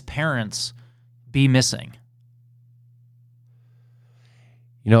we as parents be missing?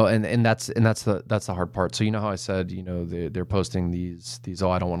 And that's the hard part. So how I said, they're posting these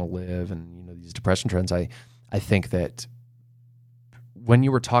I don't want to live, and these depression trends. I think that when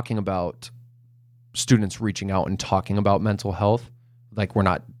you were talking about students reaching out and talking about mental health, like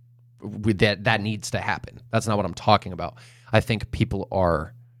that needs to happen. That's not what I'm talking about. I think people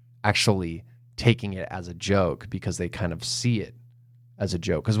are actually taking it as a joke because they kind of see it as a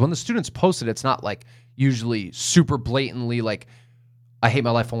joke. Because when the students post it, it's not like usually super blatantly like, I hate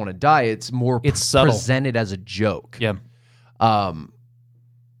my life, I want to die. It's more subtle. Presented as a joke. Yeah. And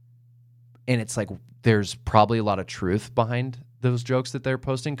it's like there's probably a lot of truth behind those jokes that they're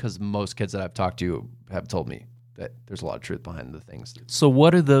posting, because most kids that I've talked to have told me that there's a lot of truth behind the things. So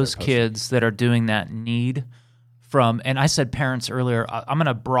what do those kids that are doing that need from, and I said parents earlier, I'm going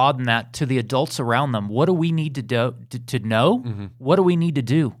to broaden that to the adults around them. What do we need to do to know? Mm-hmm. What do we need to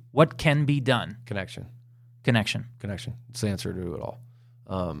do? What can be done? Connection. It's the answer to it all.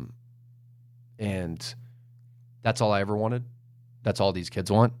 And that's all I ever wanted. That's all these kids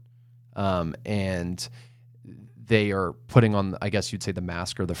want. And they are putting on, I guess you'd say, the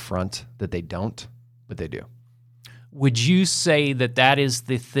mask or the front that they don't, but they do. Would you say that is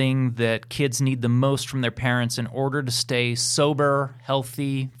the thing that kids need the most from their parents in order to stay sober,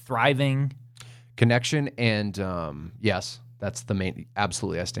 healthy, thriving? Connection and, yes, that's the main,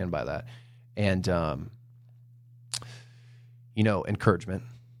 absolutely, I stand by that. And, encouragement,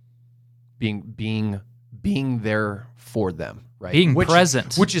 being there for them, right? Being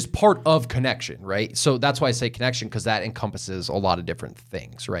present. Which is part of connection, right? So that's why I say connection, because that encompasses a lot of different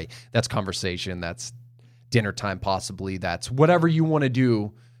things, right? That's conversation, that's dinner time possibly, that's whatever you want to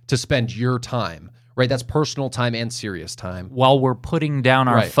do to spend your time, right? That's personal time and serious time. While we're putting down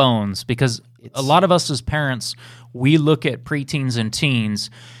our phones, because a lot of us as parents, we look at preteens and teens,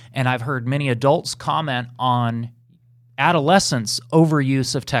 and I've heard many adults comment on adolescents'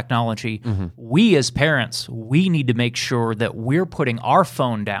 overuse of technology. We as parents, we need to make sure that we're putting our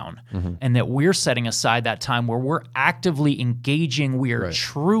phone down and that we're setting aside that time where we're actively engaging, we are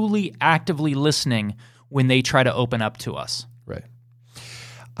truly actively listening when they try to open up to us. Right.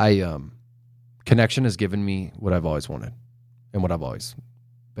 Connection has given me what I've always wanted and what I've always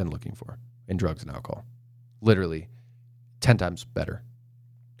been looking for in drugs and alcohol. Literally 10 times better.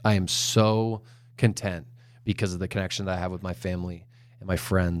 I am so content because of the connection that I have with my family and my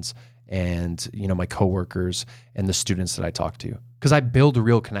friends and, my coworkers and the students that I talk to. Because I build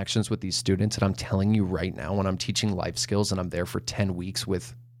real connections with these students, and I'm telling you right now, when I'm teaching life skills and I'm there for 10 weeks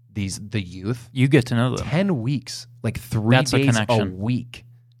with the youth, You get to know them. 10 weeks, like 3 That's a days a connection. week.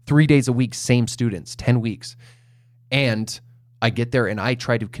 3 days a week, same students, 10 weeks. And I get there and I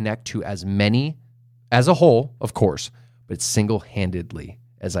try to connect to as many as a whole, of course, but single-handedly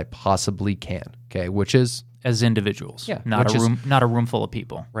as I possibly can, okay? Which is, As individuals, Yeah, not which a is- room, not a room full of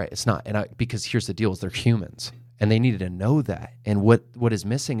people. right, it's not. And because here's the deal, is they're humans. And they needed to know that. And what is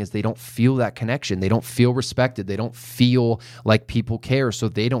missing is they don't feel that connection. They don't feel respected. They don't feel like people care, so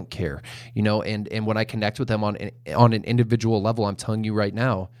they don't care. And when I connect with them on an individual level, I'm telling you right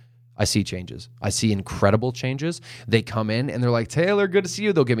now, I see changes. I see incredible changes. They come in and they're like, Taylor, good to see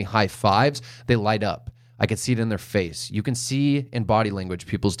you. They'll give me high fives. They light up. I can see it in their face. You can see in body language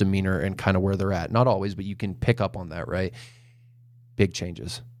people's demeanor and kind of where they're at. Not always, but you can pick up on that, right? Big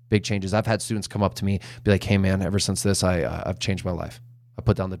changes. Big changes. I've had students come up to me, be like, hey, man, ever since this, I've changed my life. I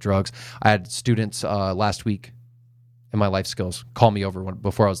put down the drugs. I had students last week in my life skills call me over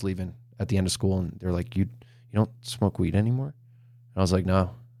before I was leaving at the end of school, and they're like, you don't smoke weed anymore? And I was like,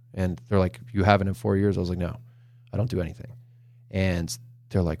 no. And they're like, you haven't in 4 years? I was like, no, I don't do anything. And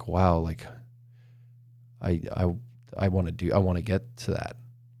they're like, wow, like I want to get to that.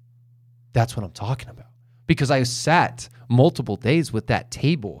 That's what I'm talking about. Because I sat multiple days with that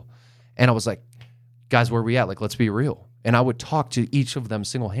table and I was like, guys, where are we at? Like, let's be real. And I would talk to each of them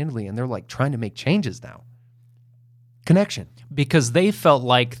single-handedly, and they're like trying to make changes now. Connection. Because they felt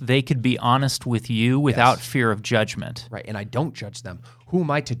like they could be honest with you without fear of judgment. Right. And I don't judge them. Who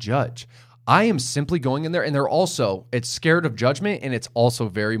am I to judge? I am simply going in there, and it's scared of judgment, and it's also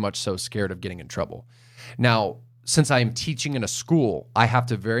very much so scared of getting in trouble. Now, since I am teaching in a school, I have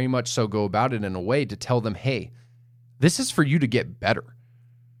to very much so go about it in a way to tell them, hey, this is for you to get better.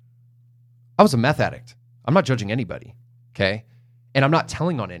 I was a meth addict. I'm not judging anybody, okay? And I'm not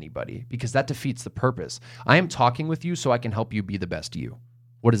telling on anybody because that defeats the purpose. I am talking with you so I can help you be the best you.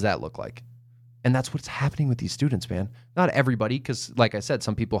 What does that look like? And that's what's happening with these students, man. Not everybody, because like I said,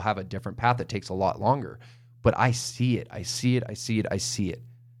 some people have a different path that takes a lot longer. But I see it. I see it.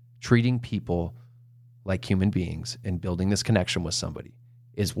 Treating people like human beings and building this connection with somebody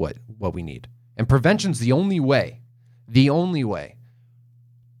is what we need. And prevention's the only way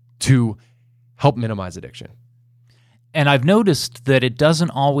to help minimize addiction. And I've noticed that it doesn't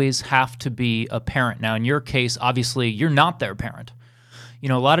always have to be a parent. Now, in your case, obviously, you're not their parent.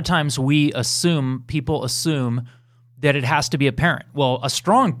 A lot of times people assume that it has to be a parent. Well, a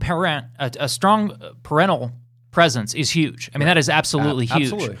strong parental presence is huge. I mean, that is absolutely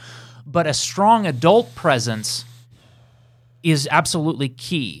huge. Absolutely. But a strong adult presence is absolutely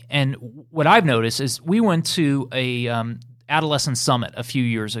key. And what I've noticed is we went to a adolescent summit a few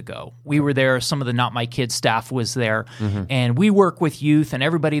years ago. We were there. Some of the Not My Kid staff was there. And we work with youth, and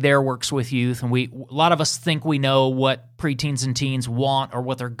everybody there works with youth. And a lot of us think we know what preteens and teens want or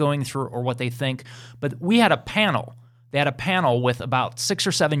what they're going through or what they think. But we had a panel. They had a panel with about 6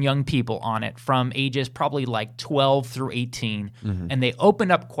 or 7 young people on it from ages probably like 12 through 18. And they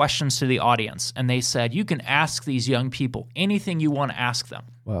opened up questions to the audience. And they said, you can ask these young people anything you want to ask them.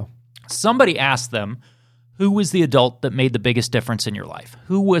 Wow. Somebody asked them, who was the adult that made the biggest difference in your life?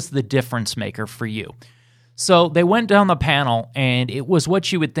 Who was the difference maker for you? So they went down the panel, and it was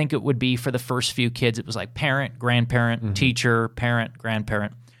what you would think it would be for the first few kids. It was like parent, grandparent, teacher, parent,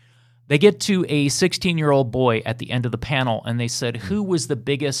 grandparent. They get to a 16-year-old boy at the end of the panel, and they said, who was the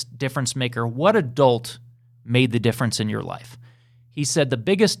biggest difference maker? What adult made the difference in your life? He said, the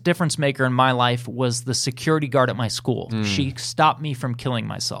biggest difference maker in my life was the security guard at my school. She stopped me from killing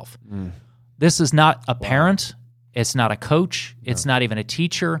myself. This is not a parent. It's not a coach. It's not even a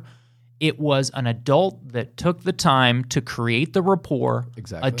teacher. It was an adult that took the time to create the rapport,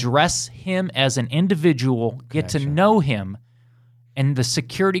 address him as an individual, get to know him, and the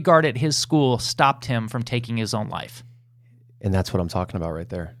security guard at his school stopped him from taking his own life. And that's what I'm talking about right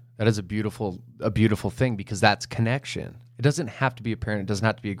there. That is a beautiful thing, because that's connection. It doesn't have to be a parent. It doesn't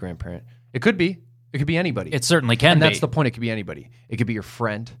have to be a grandparent. It could be. It could be anybody. It certainly can and be. that's the point. It could be anybody. It could be your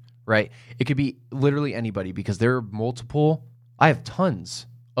friend, right? It could be literally anybody because there are multiple. I have tons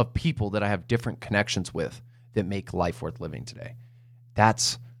of people that I have different connections with that make life worth living today.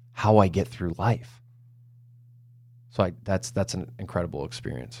 That's how I get through life. So that's an incredible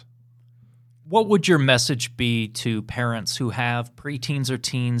experience. What would your message be to parents who have preteens or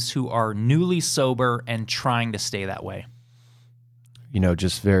teens who are newly sober and trying to stay that way?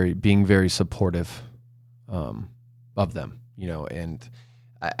 Just being very supportive of them, and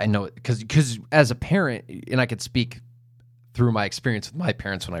I know because as a parent, and I could speak through my experience with my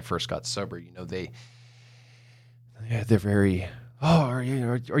parents when I first got sober, they're very, are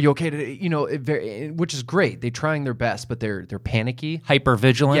you okay today? Which is great. They're trying their best, but they're panicky.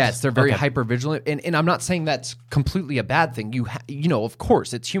 Hypervigilant? Yes, they're very Okay. hypervigilant, and I'm not saying that's completely a bad thing. Of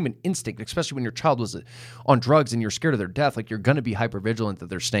course, it's human instinct, especially when your child was on drugs and you're scared of their death. Like, you're going to be hypervigilant that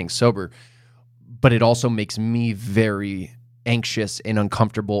they're staying sober, but it also makes me very anxious and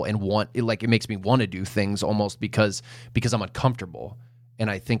uncomfortable, and it makes me want to do things almost because I'm uncomfortable, and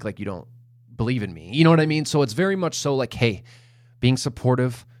I think like you don't believe in me. You know what I mean? So it's very much so like, hey, being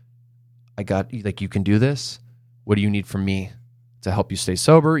supportive. I got like, you can do this. What do you need from me to help you stay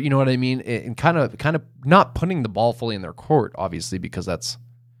sober? You know what I mean? And kind of not putting the ball fully in their court, obviously, because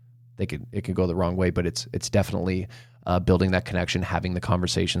it can go the wrong way. But it's definitely building that connection, having the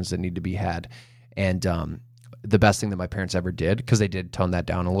conversations that need to be had, and the best thing that my parents ever did, because they did tone that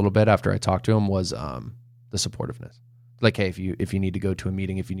down a little bit after I talked to them, was the supportiveness. Like, hey, if you need to go to a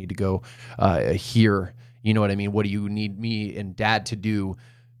meeting, if you need to go here, you know what I mean? What do you need me and Dad to do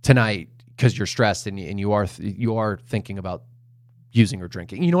tonight because you're stressed and you are thinking about using or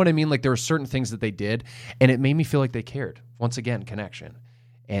drinking? You know what I mean? Like, there were certain things that they did, and it made me feel like they cared. Once again, connection.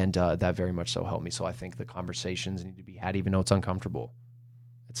 And that very much so helped me. So I think the conversations need to be had, even though it's uncomfortable.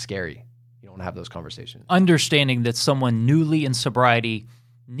 It's scary. You don't have those conversations. Understanding that someone newly in sobriety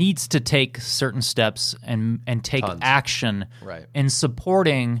needs to take certain steps and take Tons. action, Right. and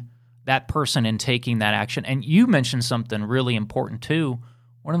supporting that person in taking that action. And you mentioned something really important too.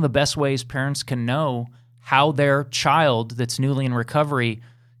 One of the best ways parents can know how their child that's newly in recovery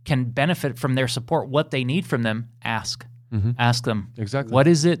can benefit from their support, what they need from them, ask. Mm-hmm. Ask them. Exactly. What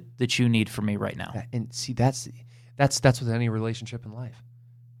is it that you need from me right now? And see, that's with any relationship in life,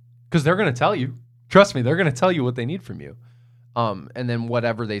 because they're going to tell you. Trust me, they're going to tell you what they need from you, and then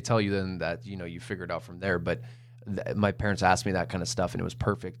whatever they tell you, then that you figure it out from there. But my parents asked me that kind of stuff, and it was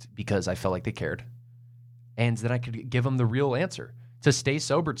perfect because I felt like they cared, and then I could give them the real answer. To stay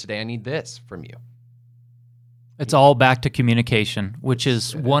sober today, I need this from you. It's all back to communication, which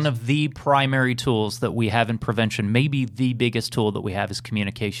is one of the primary tools that we have in prevention. Maybe the biggest tool that we have is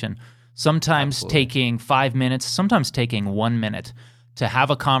communication. Sometimes Absolutely. taking 5 minutes, sometimes taking 1 minute to have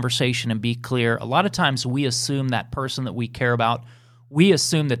a conversation and be clear. A lot of times we assume that person that we care about, we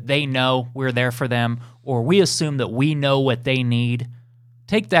assume that they know we're there for them, or we assume that we know what they need.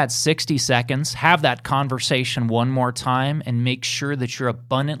 Take that 60 seconds, have that conversation one more time, and make sure that you're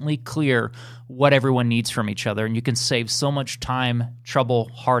abundantly clear what everyone needs from each other, and you can save so much time, trouble,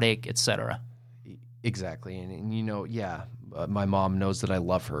 heartache, etc. Exactly, and my mom knows that I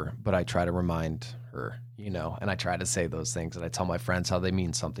love her, but I try to remind her, and I try to say those things, and I tell my friends how they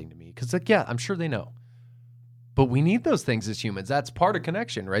mean something to me, because I'm sure they know. But we need those things as humans. That's part of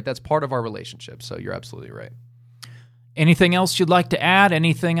connection, right? That's part of our relationship. So you're absolutely right. Anything else you'd like to add?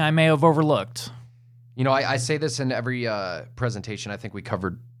 Anything I may have overlooked? I say this in every presentation. I think we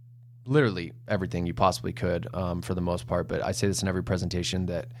covered literally everything you possibly could for the most part. But I say this in every presentation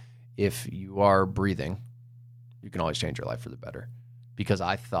that if you are breathing, you can always change your life for the better. Because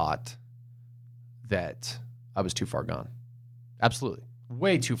I thought that I was too far gone. Absolutely.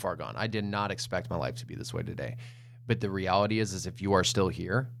 Way too far gone. I did not expect my life to be this way today. But the reality is if you are still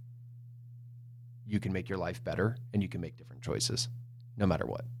here, you can make your life better and you can make different choices no matter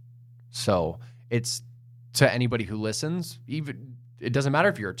what. So it's to anybody who listens, even it doesn't matter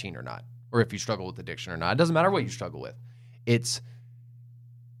if you're a teen or not, or if you struggle with addiction or not. It doesn't matter what you struggle with. It's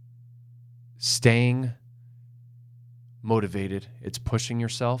staying motivated. It's pushing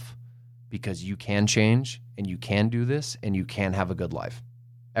yourself because you can change and you can do this and you can have a good life.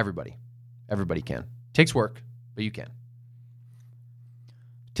 Everybody can. Takes work, but you can.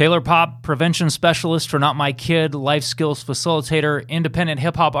 Taylor Popp, prevention specialist for Not My Kid, life skills facilitator, independent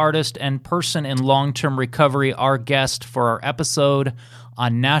hip-hop artist, and person in long-term recovery, our guest for our episode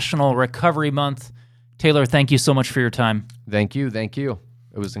on National Recovery Month. Taylor, thank you so much for your time. Thank you.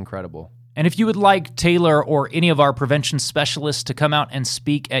 It was incredible. And if you would like Taylor or any of our prevention specialists to come out and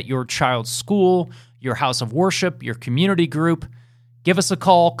speak at your child's school, your house of worship, your community group, Give us a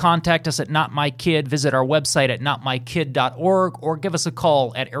call, contact us at Not My Kid, visit our website at notmykid.org, or give us a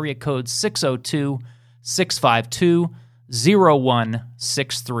call at area code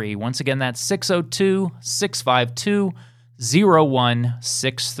 602-652-0163. Once again, that's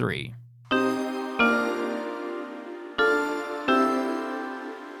 602-652-0163.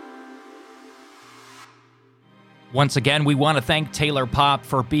 Once again, we want to thank Taylor Popp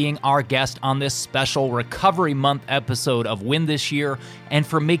for being our guest on this special Recovery Month episode of Win This Year and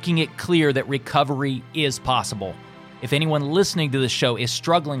for making it clear that recovery is possible. If anyone listening to this show is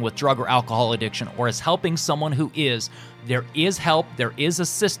struggling with drug or alcohol addiction or is helping someone who is, there is help, there is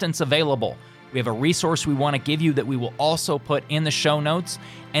assistance available. We have a resource we want to give you that we will also put in the show notes,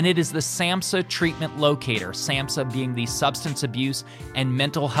 and it is the SAMHSA Treatment Locator, SAMHSA being the Substance Abuse and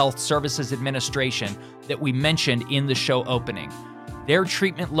Mental Health Services Administration that we mentioned in the show opening. Their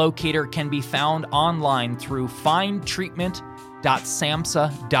treatment locator can be found online through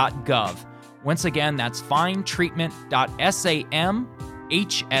findtreatment.samhsa.gov. Once again, that's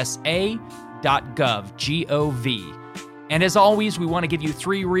findtreatment.samhsa.gov, G-O-V. And as always, we want to give you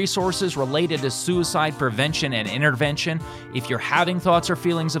 3 resources related to suicide prevention and intervention. If you're having thoughts or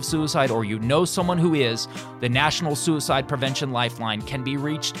feelings of suicide, or you know someone who is, the National Suicide Prevention Lifeline can be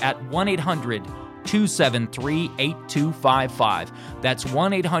reached at 1-800-273-8255. That's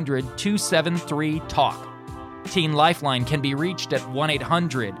 1-800-273-TALK. Teen Lifeline can be reached at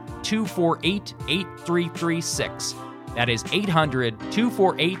 1-800-248-8336. That is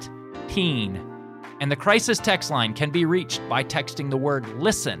 800-248-TEEN. And the crisis text line can be reached by texting the word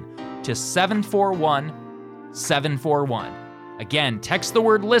LISTEN to 741-741. Again, text the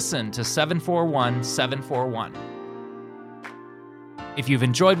word LISTEN to 741-741. If you've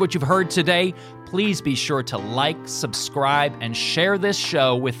enjoyed what you've heard today, please be sure to like, subscribe, and share this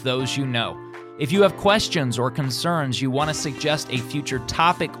show with those you know. If you have questions or concerns you want to suggest a future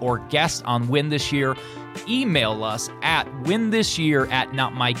topic or guest on Win This Year, email us at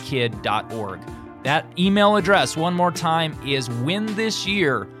winthisyear@notmykid.org. That email address, one more time, is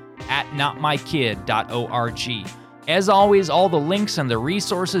winthisyear@notmykid.org. As always, all the links and the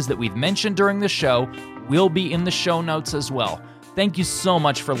resources that we've mentioned during the show will be in the show notes as well. Thank you so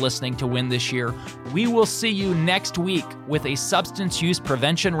much for listening to Win This Year. We will see you next week with a substance use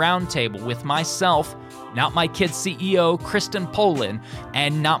prevention roundtable with myself, Not My Kid CEO Kristen Poland,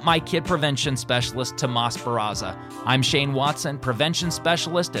 and Not My Kid prevention specialist Tomas Barraza. I'm Shane Watson, prevention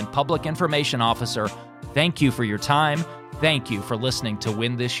specialist and public information officer. Thank you for your time. Thank you for listening to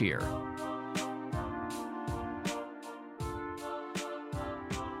Win This Year.